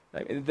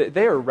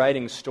 They are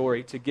writing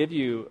story to give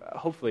you,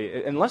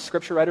 hopefully, unless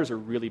scripture writers are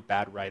really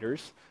bad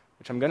writers,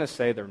 which I'm going to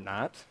say they're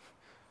not,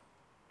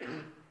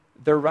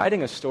 they're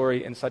writing a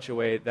story in such a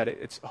way that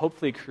it's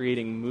hopefully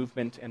creating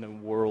movement in the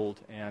world.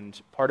 And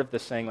part of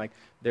this saying, like,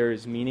 there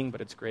is meaning,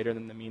 but it's greater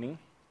than the meaning.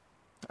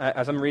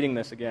 As I'm reading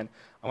this again,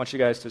 I want you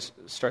guys to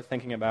start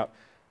thinking about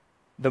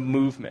the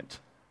movement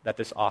that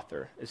this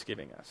author is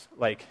giving us.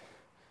 Like,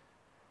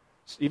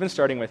 even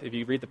starting with, if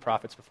you read the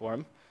prophets before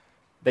him,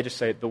 they just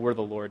say the word of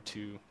the Lord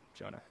to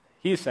Jonah.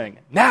 He's saying,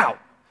 now,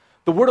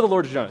 the word of the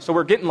Lord to Jonah. So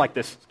we're getting like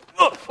this,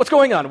 what's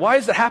going on? Why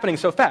is it happening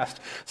so fast?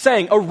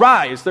 Saying,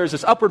 arise, there's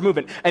this upward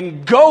movement,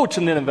 and go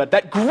to Nineveh,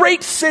 that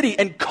great city,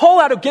 and call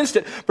out against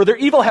it, for their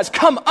evil has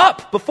come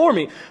up before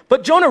me.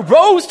 But Jonah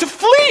rose to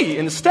flee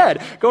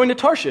instead, going to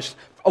Tarshish,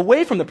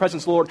 away from the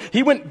presence of the Lord.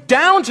 He went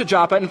down to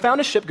Joppa and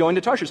found a ship going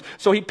to Tarshish.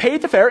 So he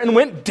paid the fare and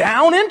went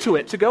down into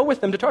it to go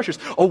with them to Tarshish,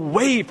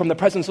 away from the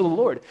presence of the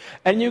Lord.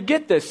 And you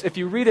get this if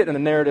you read it in a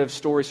narrative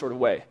story sort of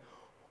way.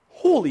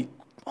 Holy,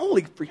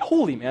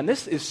 man,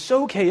 this is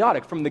so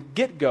chaotic from the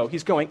get-go.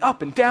 He's going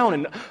up and down,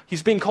 and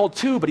he's being called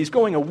to, but he's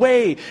going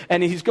away,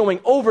 and he's going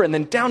over and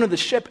then down to the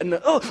ship, and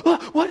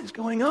what is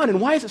going on, and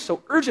why is it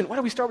so urgent? Why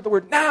do we start with the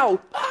word now?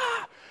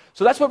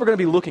 So that's what we're going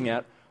to be looking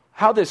at,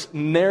 how this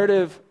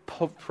narrative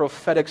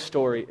prophetic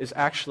story is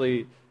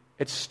actually,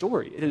 it's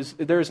story.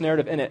 There is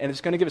narrative in it, and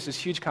it's going to give us this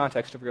huge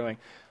context of going,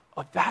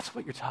 oh, that's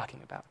what you're talking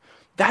about.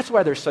 That's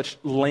why there's such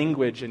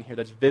language in here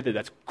that's vivid,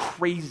 that's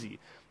crazy.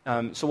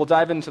 So we'll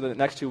dive into the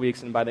next 2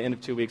 weeks, and by the end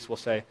of 2 weeks, we'll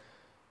say,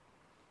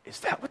 is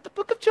that what the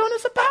book of Jonah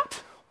is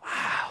about?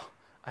 Wow,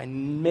 I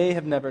may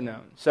have never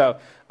known. So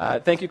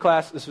thank you,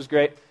 class. This was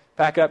great.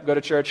 Pack up, go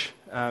to church.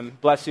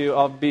 Bless you.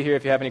 I'll be here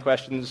if you have any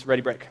questions.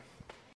 Ready, break.